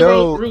even really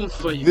though rooting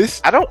for you. this,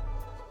 I don't.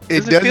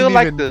 It doesn't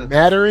even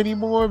matter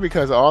anymore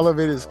because all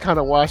of it is kind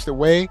of washed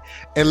away.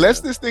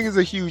 Unless this thing is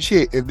a huge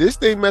hit. If this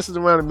thing messes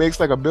around and makes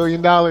like $1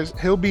 billion,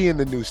 he'll be in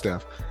the new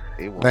stuff.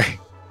 Like,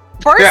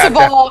 first of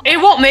all, it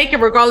won't make it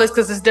regardless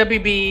because it's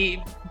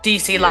WB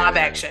DC live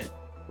action.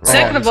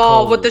 Second of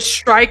all, with the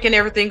strike and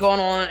everything going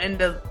on and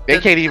they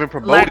can't even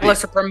promote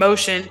lackluster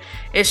promotion,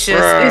 it's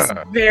just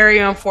it's very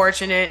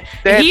unfortunate.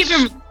 He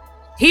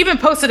even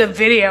posted a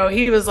video.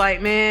 He was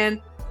like,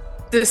 "Man,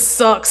 this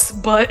sucks,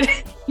 but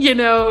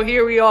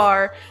here we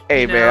are."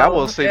 Hey man, I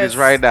will say this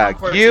right now.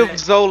 Give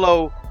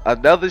Zolo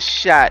another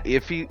shot.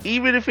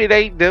 Even if it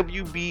ain't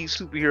WB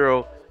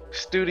Superhero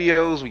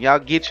Studios, when y'all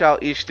get y'all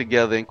ish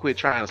together and quit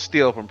trying to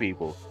steal from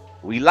people.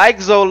 We like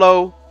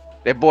Zolo.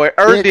 That boy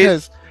earned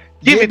it.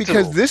 Give it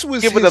to him. This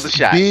was Give his another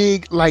shot.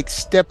 Big like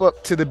step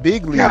up to the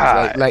big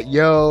leagues. Like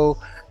yo,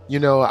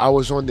 I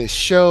was on this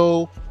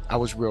show. I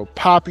was real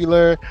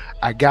popular.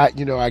 I got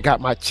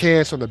my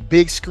chance on the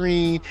big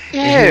screen.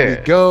 Yeah. And here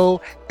we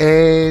go.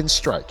 And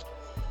strike.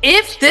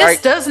 If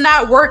this does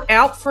not work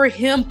out for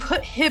him,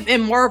 put him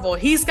in Marvel.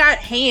 He's got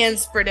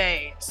hands for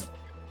days.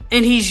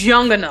 And he's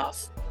young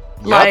enough.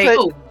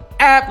 Absolutely.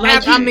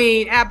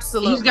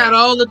 He's got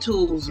all the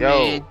tools,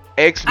 man.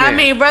 X-Men. I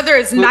mean, whether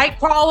it's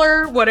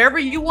Nightcrawler, whatever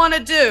you want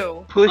to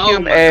do. Put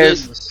him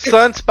as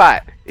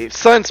Sunspot.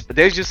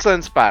 There's your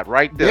Sunspot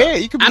right there. Yeah,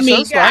 you can be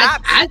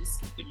Sunspot.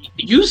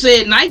 You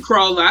said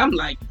Nightcrawler. I'm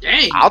like,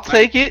 dang. I'll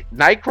take it.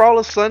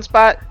 Nightcrawler,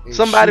 Sunspot,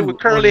 somebody with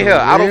curly hair.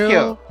 I don't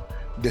care.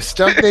 The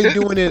stuff they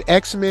doing in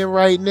X-Men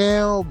right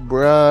now,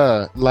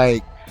 bruh,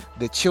 like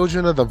the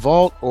Children of the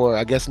Vault, or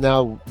I guess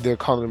now they're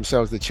calling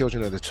themselves the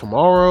Children of the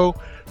Tomorrow.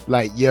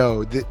 Like,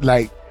 yo,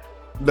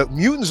 the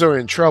mutants are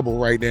in trouble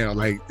right now,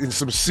 like in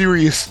some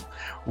serious,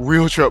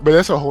 real trouble. But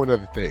that's a whole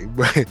other thing.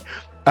 But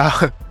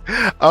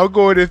I'll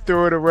go ahead and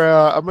throw it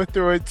around. I'm gonna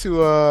throw it to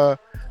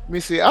let me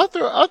see. I'll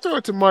throw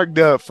it to Mark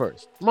Dub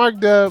first. Mark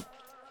Dub,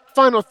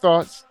 final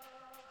thoughts,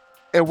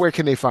 and where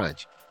can they find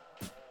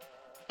you?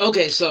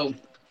 Okay, so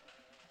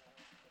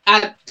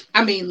I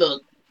mean,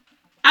 look,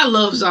 I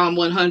love Zom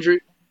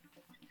 100.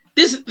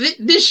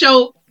 This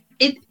show,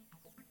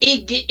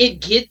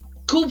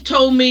 Coop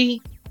told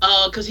me,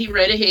 cause he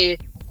read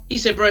ahead. He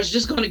said, "Bro, it's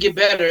just gonna get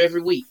better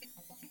every week."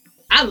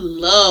 I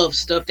love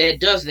stuff that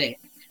does that,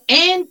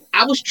 and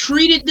I was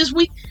treated this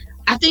week.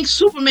 I think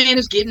Superman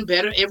is getting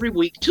better every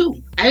week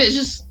too. It's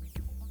just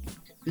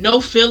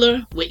no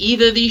filler with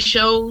either of these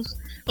shows.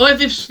 Or if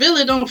it's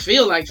filler, don't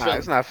feel like filler.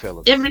 It's not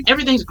filler.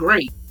 Everything's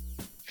great.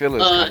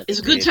 Filler. It's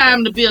a good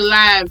time to be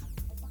alive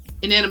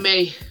in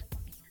anime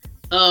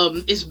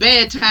it's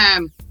bad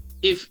time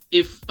if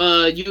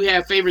you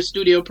have favorite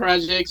studio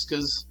projects,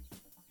 because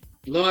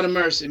Lord of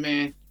mercy,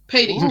 man,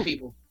 pay these Ooh.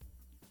 people.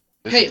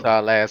 This Pay is 'em.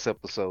 our last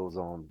episodes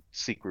on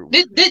Secret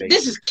This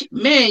is,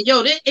 man,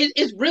 yo,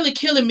 it's really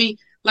killing me.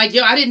 Like,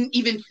 yo, I didn't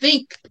even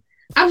think.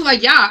 I was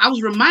like, y'all, I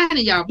was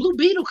reminding y'all, Blue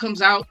Beetle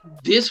comes out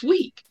this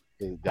week.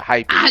 The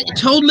hype is I on.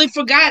 totally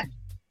forgot,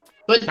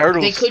 but they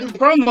Turtles. couldn't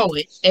promo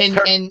it,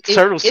 and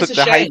Turtles it's took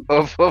a the hype shame.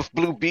 of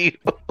Blue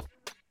Beetle.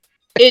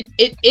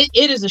 It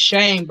is a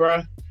shame,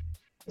 bro.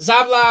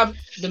 Zaslav,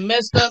 the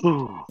messed up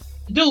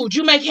dude.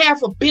 You make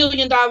 $500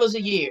 million a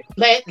year.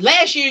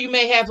 Last year, you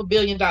made $500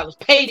 million.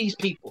 Pay these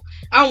people.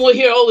 I don't want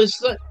to hear, oh,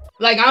 it's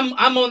like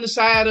I'm on the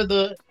side of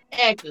the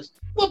actors.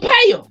 Well,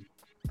 pay them,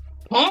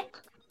 punk.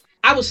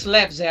 I would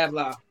slap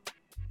Zaslav. I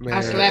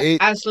Man, slap.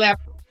 I slap.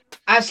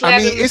 I I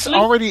slap mean, him to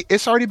sleep.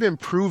 it's already been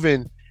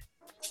proven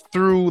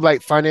through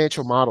like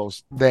financial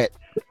models that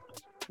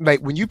like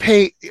when you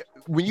pay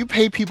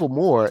people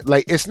more,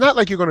 like it's not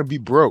like you're gonna be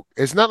broke.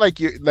 It's not like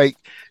you're like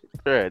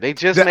Sure, they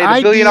just the made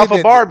 $1 billion idea off of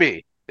that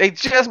Barbie. They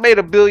just made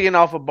 $1 billion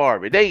off of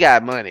Barbie. They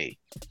got money.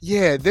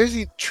 yeah,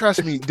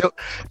 trust me,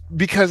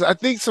 because I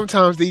think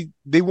sometimes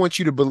they want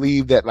you to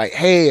believe that like,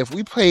 hey, if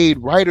we paid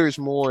writers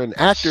more and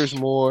actors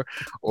more,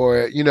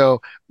 or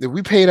if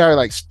we paid our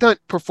like stunt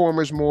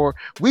performers more,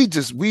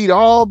 we'd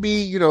all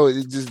be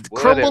just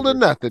crumble to Whatever.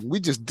 nothing. We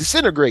just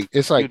disintegrate.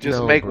 It's You like just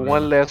no, make bro.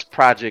 one less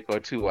project or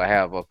two, or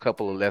have a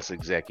couple of less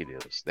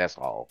executives. That's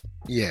all.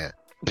 Yeah,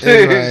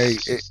 and like.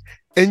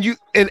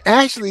 And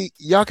actually,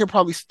 y'all could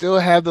probably still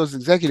have those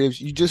executives.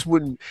 You just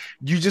wouldn't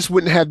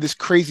have this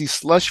crazy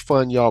slush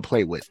fund y'all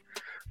play with.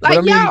 But Like,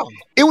 I mean, y'all,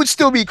 it would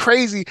still be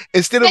crazy.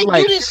 Instead of they do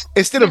like, this.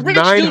 instead The of rich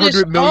nine do this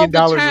hundred all million the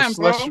dollars of time,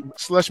 bro.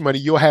 slush money,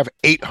 you'll have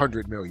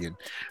 800 million.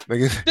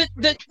 Like,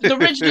 The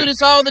rich do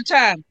this all the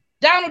time.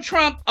 Donald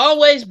Trump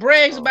always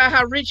brags about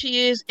how rich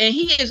he is, and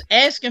he is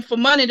asking for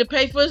money to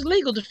pay for his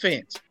legal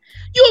defense.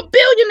 You a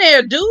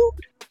billionaire, dude.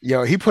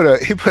 yo, he put a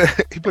Hey,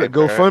 bro,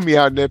 GoFundMe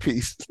out in that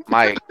piece.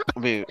 Mike. I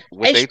mean,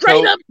 A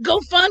straight up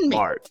GoFundMe.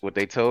 Mark, what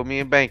they told me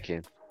in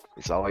banking,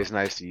 it's always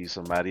nice to use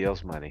somebody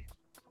else's money.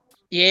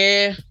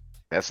 Yeah,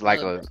 That's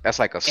like look, a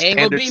ain't gonna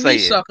standard be me, saying.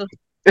 sucker.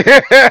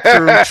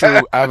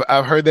 True.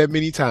 I've heard that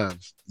many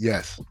times.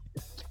 Yes.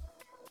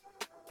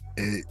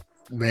 It,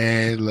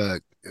 man,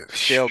 look.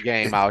 Shell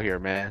game out here,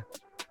 man.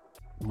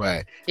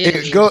 Right. It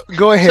is. Go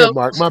ahead, So,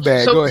 Mark. My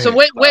bad. so, Go so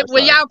ahead. where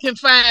Sorry. y'all can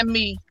find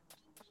me?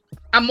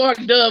 I'm Mark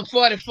Dub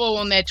 44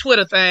 on that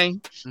Twitter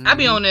thing. I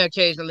be Mhm. on there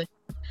occasionally.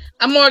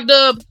 I'm Mark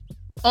Dub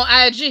on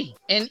IG,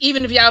 and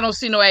even if y'all don't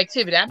see no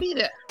activity, I be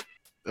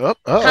there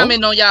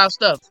commenting on y'all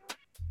stuff.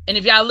 And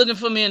if y'all looking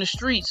for me in the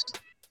streets,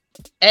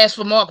 ask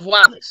for Mark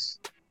Wallace.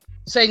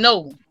 Say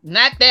no,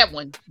 not that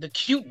one, the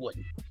cute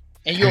one,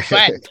 and you'll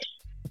find me.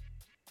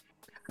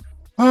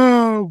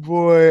 Oh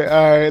boy!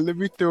 All right, let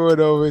me throw it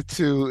over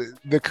to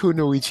the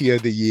Kunoichi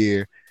of the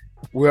year.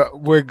 We're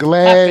My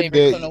glad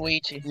favorite that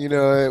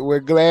Kunoichi. we're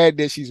glad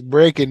that she's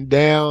breaking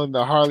down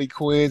the Harley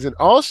Quinns and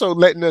also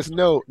letting us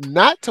know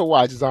not to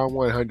watch Zone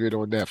 100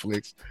 on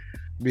Netflix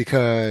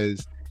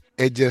because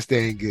it just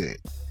ain't good.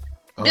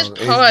 This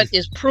It's part just,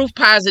 is proof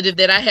positive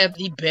that I have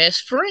the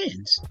best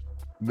friends.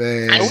 I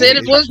man, said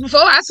it once before.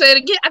 I said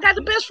it again. I got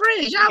the best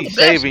friends. Y'all We the best,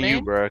 saving you,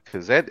 man. bro,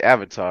 because that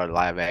Avatar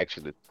live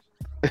action.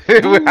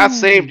 I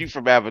saved you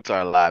from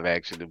Avatar live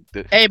action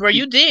Hey, bro,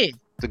 you did.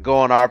 to go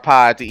on our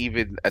pod to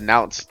even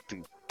announce.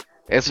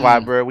 That's why,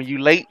 bro. When you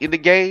late in the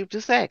game,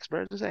 just ask,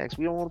 bro. Just ask.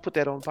 We don't want to put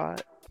that on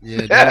pod.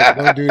 yeah,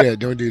 don't do that.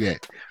 Don't do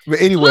that. But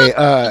anyway, Look,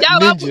 y'all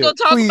always Ninja, gonna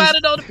talk please. about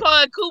it on the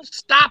pod. Coop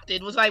stopped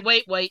it. Was like,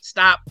 wait,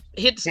 stop.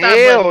 Hit the stop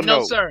Hell button. No,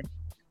 no. sir.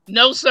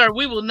 No, sir.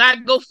 We will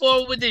not go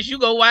forward with this. You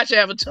go watch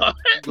Avatar.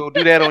 You go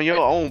do that on your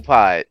own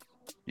pod.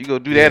 You go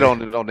do that Yeah.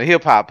 on the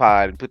hip hop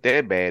pod and put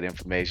that bad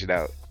information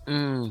out.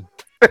 Mm.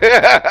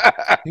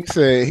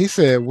 He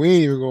said we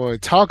ain't even going to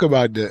talk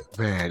about the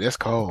man. That's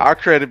cold. Our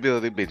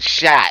credibility been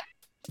shot.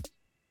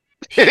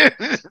 Yeah.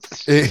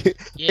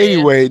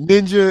 Anyway,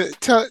 Ninja,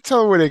 tell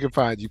them where they can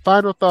find you.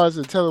 Final thoughts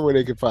and tell them where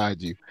they can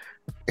find you.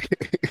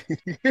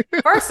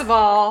 First of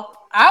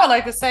all, I would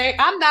like to say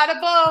I'm not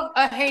above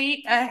a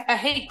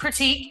hate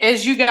critique,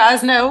 as you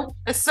guys know.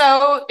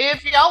 So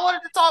if y'all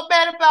wanted to talk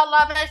bad about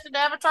live action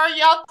Avatar,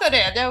 y'all could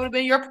have. That would have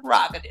been your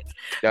prerogative.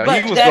 Now,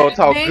 But he was that gonna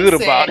talk being good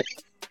said, about it.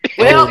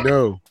 Well, Oh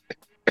no.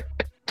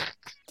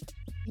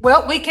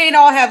 well, we can't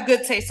all have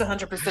good taste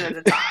 100% of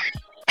the time.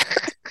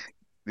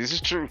 This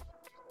is true.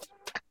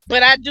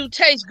 But I do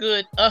taste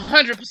good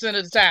 100%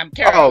 of the time.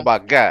 Carry Oh on. my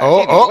god.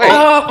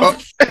 Oh.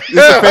 It's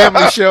a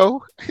family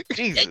show.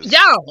 Jesus.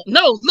 Y'all,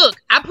 no, look,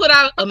 I put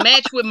out a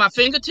match with my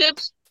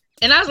fingertips,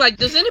 and I was like,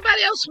 does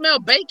anybody else smell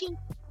bacon?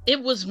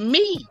 It was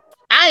me.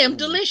 I am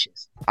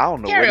delicious. I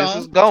don't know Carry where this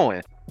on. is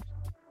going.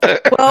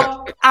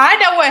 Well, I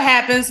know what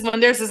happens when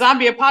there's a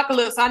zombie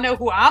apocalypse. I know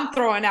who I'm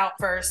throwing out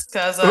first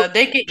because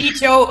they can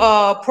eat your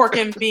pork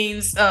and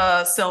beans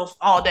self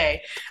all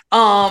day.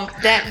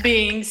 That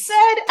being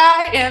said,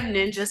 I am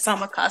Ninja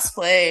Summer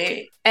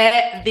Cosplay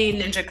at the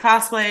Ninja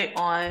Cosplay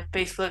on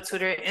Facebook,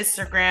 Twitter,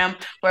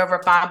 Instagram,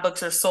 wherever fine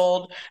books are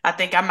sold. I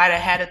think I might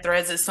have had a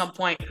threads at some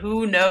point.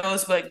 Who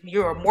knows? But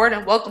you're more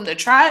than welcome to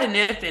try it. And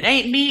if it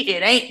ain't me,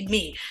 it ain't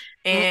me.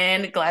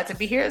 And glad to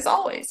be here as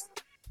always.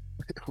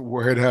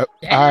 Word up.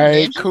 Damn, All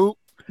right, Ninja.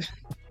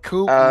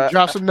 Coop, Uh,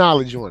 drop some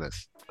knowledge on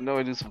us. I know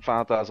I do some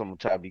final thoughts. I'm gonna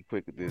try to be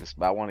quick with this,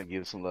 but I want to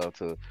give some love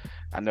to.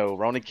 I know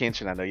Ronan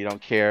Kenshin. I know you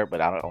don't care,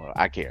 but I don't.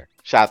 I care.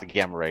 Shout out to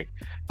Gamma Ray,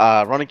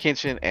 Ronan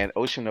Kenshin and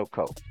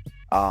Oshinoko.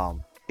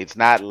 It's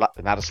not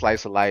a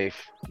slice of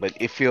life, but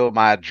it feel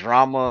my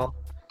drama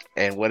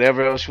and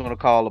whatever else you want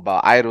to call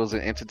about idols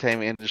and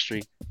entertainment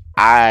industry.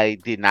 I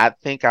did not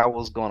think I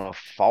was gonna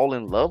fall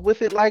in love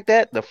with it like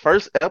that. The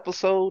first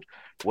episode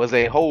was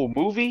a whole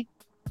movie.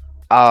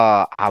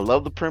 I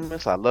love the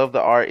premise. I love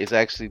the art. It's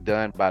actually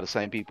done by the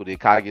same people that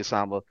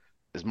Kaguya-sama.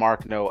 As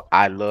Mark know,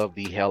 I love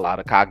the hell out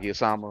of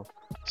Kaguya-sama.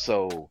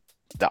 So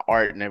the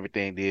art and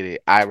everything did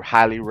it. I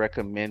highly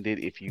recommend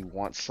it if you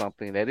want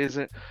something that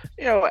isn't,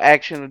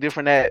 action or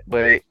different that.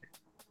 But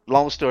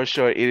long story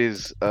short, it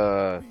is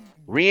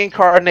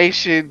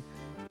reincarnation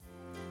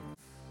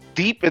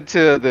deep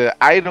into the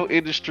idol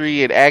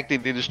industry and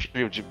acting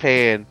industry of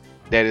Japan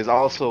that is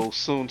also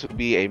soon to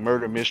be a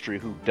murder mystery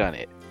who done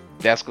it.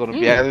 That's going to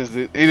be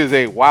it is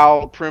a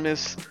wild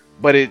premise,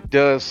 but it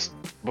does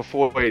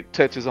before it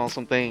touches on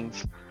some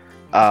things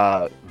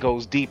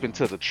goes deep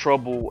into the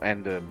trouble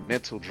and the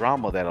mental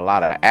drama that a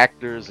lot of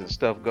actors and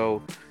stuff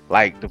go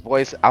like the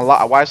voice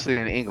I watched it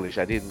in English.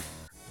 I didn't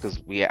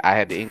because I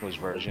had the English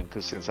version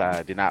because since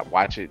I did not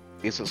watch it,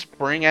 it's a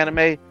spring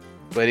anime,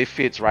 but it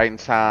fits right in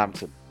time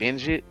to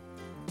binge it.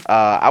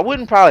 I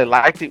wouldn't probably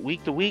like it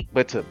week to week,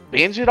 but to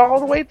binge it all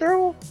the way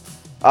through,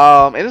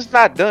 and it's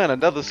not done.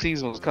 Another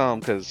season will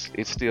come because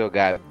it's still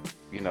got,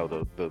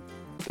 the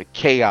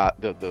chaos,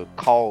 the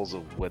cause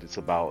of what it's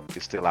about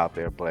is still out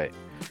there, but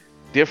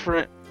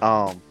different.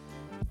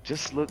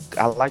 Just look.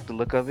 I like the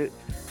look of it.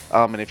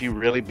 And if you're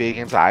really big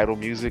into idol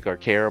music or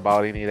care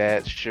about any of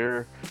that,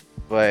 sure.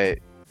 But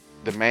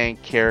the main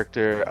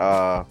character,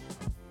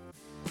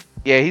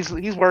 yeah,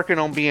 he's working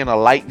on being a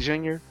light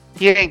junior.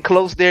 He ain't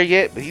close there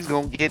yet, but he's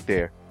gonna get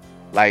there.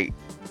 Like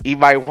he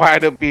might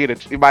wind up being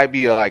it might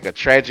be like a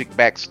tragic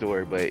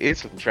backstory, but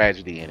it's some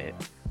tragedy in it.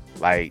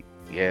 Like,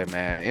 yeah,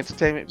 man,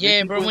 entertainment.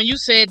 Yeah, bro. When you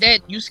said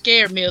that, you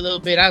scared me a little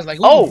bit. I was like,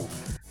 ooh. Oh,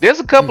 there's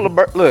a couple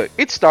of look.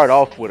 It started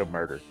off with a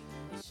murder.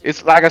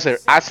 It's like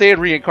I said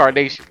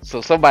reincarnation,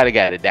 so somebody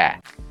got to die.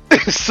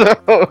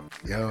 So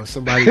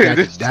somebody got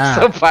to die.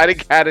 Somebody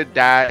got to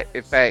die.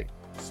 In fact,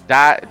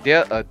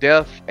 a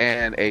death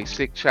and a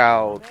sick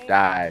child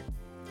died,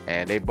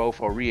 and they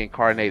both are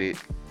reincarnated.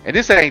 And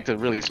this ain't to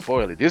really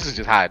spoil it. This is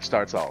just how it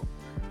starts off.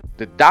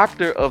 The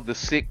doctor of the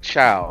sick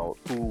child,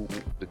 who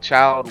the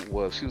child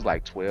she was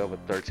like 12 or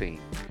 13.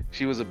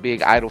 She was a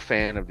big idol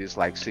fan of this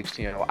like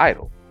 16-year-old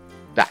idol.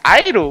 The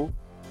idol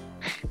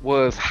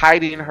was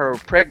hiding her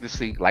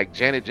pregnancy like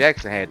Janet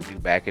Jackson had to do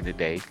back in the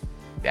day.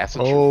 That's a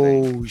true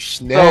thing. Oh,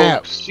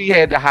 snap. So she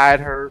had to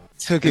hide her.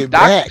 Took it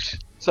back.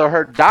 So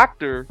her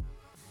doctor,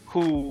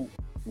 who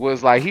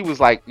was like, he was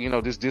like,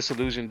 this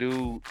disillusioned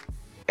dude,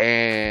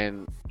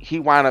 and he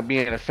wound up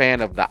being a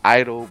fan of the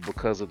idol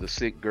because of the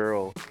sick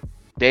girl.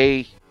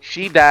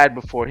 She died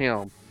before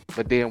him,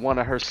 but then one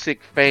of her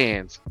sick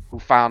fans who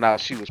found out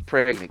she was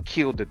pregnant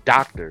killed the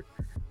doctor.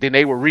 Then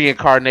they were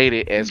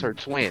reincarnated as her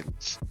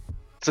twins.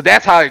 So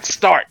that's how it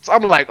starts.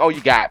 I'm like, oh,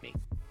 you got me.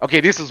 Okay,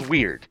 this is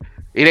weird.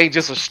 It ain't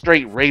just a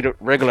straight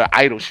regular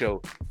idol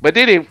show. But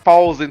then it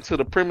falls into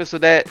the premise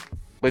of that.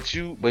 But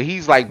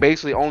he's like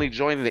basically only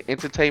joining the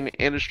entertainment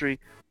industry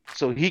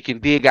so he can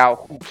dig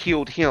out who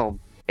killed him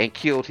and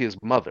killed his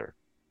mother.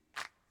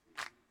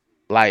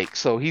 Like,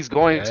 so he's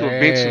going to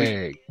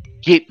eventually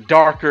get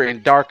darker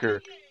and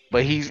darker,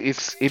 but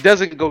it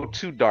doesn't go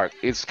too dark.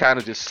 It's kind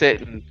of just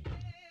setting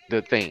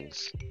the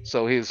things.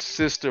 So his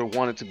sister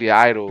wanted to be an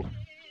idol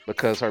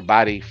because her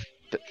body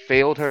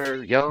failed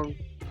her young.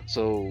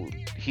 So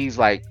he's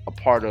like a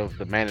part of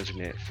the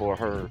management for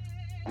her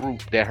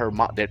group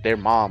that their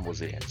mom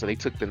was in. So they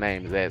took the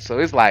name of that. So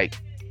it's like,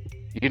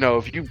 if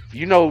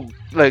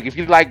if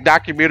you like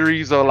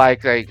documentaries or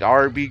like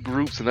R&B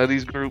groups and other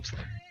these groups,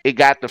 it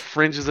got the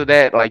fringes of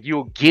that. Like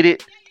you'll get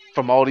it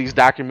from all these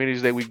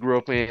documentaries that we grew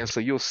up in. So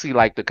you'll see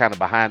like the kind of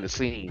behind the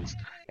scenes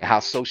and how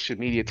social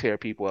media tear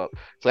people up.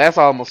 So that's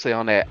all I'm gonna say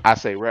on that. I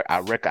say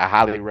I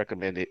highly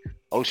recommend it.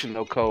 Ocean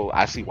No Code.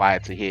 I see why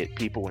it's a hit.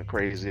 People went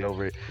crazy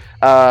over it.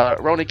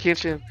 Ronan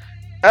Kenshin,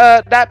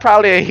 not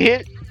probably a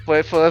hit,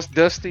 but for us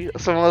Dusty,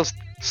 some of us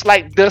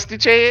slight Dusty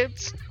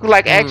chants who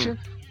like action,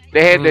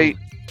 they had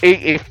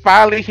it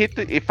finally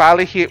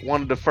hit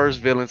one of the first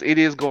villains. It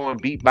is going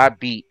beat by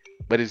beat,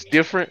 but it's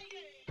different.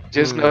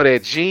 Just know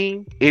that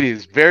Gene,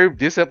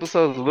 this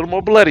episode is a little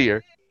more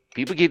bloodier.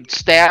 People get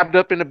stabbed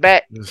up in the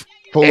back.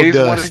 Full of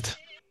dust.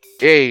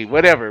 Hey,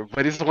 whatever.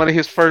 But it's one of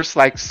his first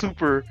like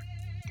super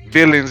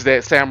villains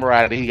that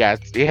samurai that he got.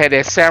 It had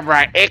that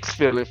Samurai X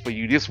feeling for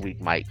you this week,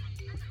 Mike.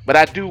 But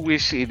I do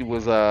wish it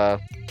was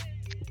an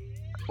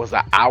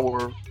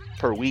hour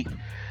per week.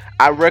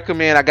 I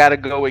recommend. I gotta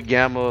go with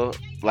Gamma.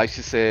 Like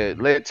she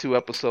said, let 2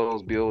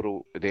 episodes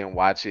build, then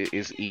watch it.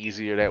 It's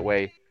easier that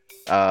way.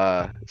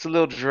 It's a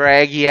little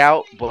draggy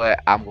out, but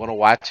I'm gonna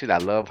watch it. I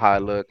love how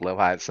it look, love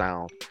how it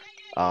sound.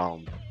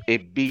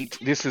 It beats.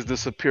 This is the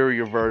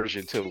superior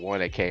version to the one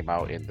that came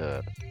out in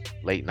the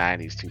late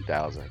 '90s,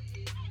 2000.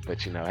 But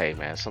hey,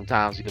 man,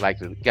 sometimes you like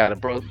to gotta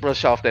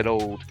brush off that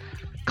old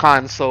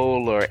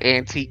console or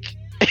antique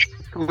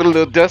with a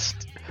little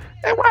dust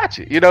and watch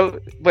it.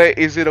 But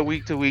is it a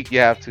week to week? You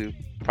have to.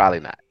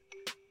 Probably not.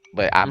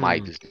 But I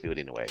might just do it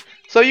anyway.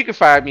 So you can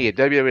find me at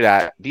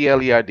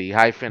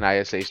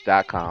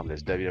www.blerd-ish.com.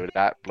 That's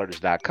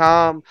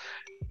www.blerders.com.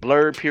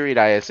 Blerd period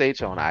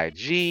ish on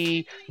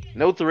IG.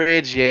 No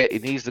threads yet.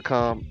 It needs to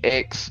come.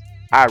 X.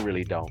 I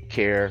really don't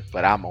care,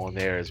 but I'm on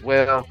there as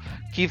well.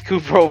 Keith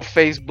Cupro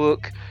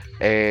Facebook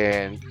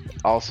and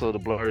also the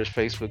Blerders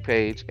Facebook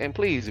page. And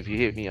please, if you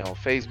hit me on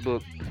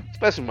Facebook,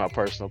 especially my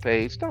personal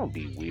page, don't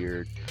be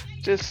weird.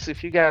 Just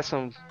if you got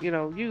some,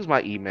 use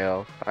my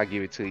email. I'll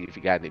give it to you if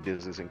you got any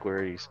business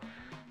inquiries.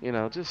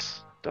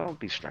 Just don't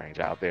be strange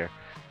out there.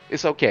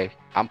 It's okay.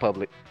 I'm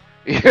public.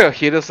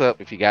 Hit us up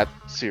if you got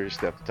serious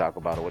stuff to talk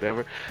about or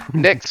whatever.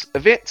 Next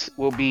event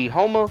will be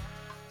Homa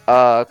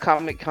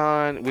Comic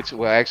Con, which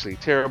well actually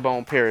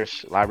Terrebonne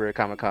Parish Library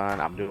Comic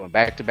Con. I'm doing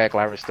back-to-back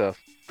library stuff,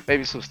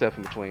 maybe some stuff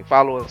in between.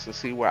 Follow us and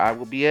see where I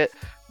will be at.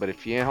 But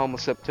if you're in Homa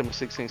September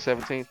 16th,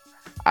 17th,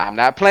 I'm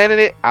not planning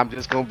it. I'm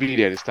just gonna be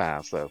there this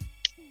time, so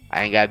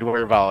I ain't got to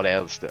worry about all that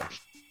other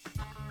stuff.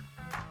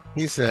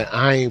 He said,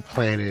 "I ain't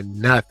planning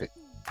nothing."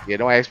 Yeah,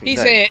 don't ask me. He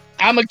nothing. said,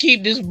 "I'm gonna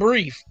keep this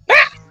brief."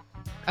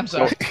 I'm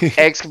sorry. Don't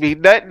ask me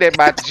nothing at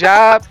my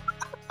job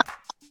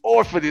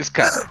or for this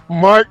con.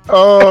 Mark,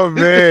 oh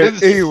man.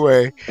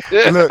 Anyway,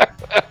 look,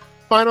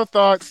 final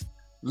thoughts.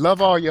 Love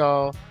all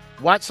y'all.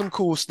 Watch some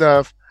cool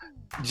stuff.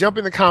 Jump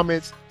in the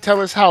comments. Tell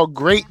us how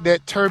great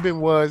that turban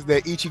was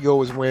that Ichigo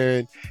was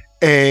wearing.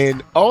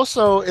 And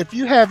also, if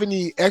you have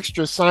any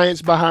extra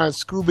science behind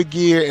scuba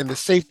gear and the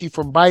safety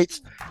from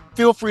bites,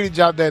 feel free to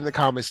drop that in the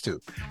comments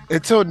too.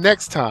 Until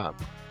next time,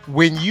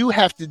 when you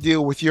have to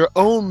deal with your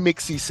own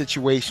mixy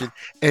situation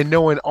and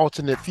knowing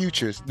alternate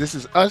futures, this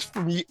is us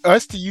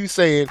to you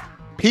saying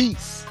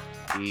peace.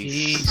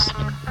 Peace. Peace.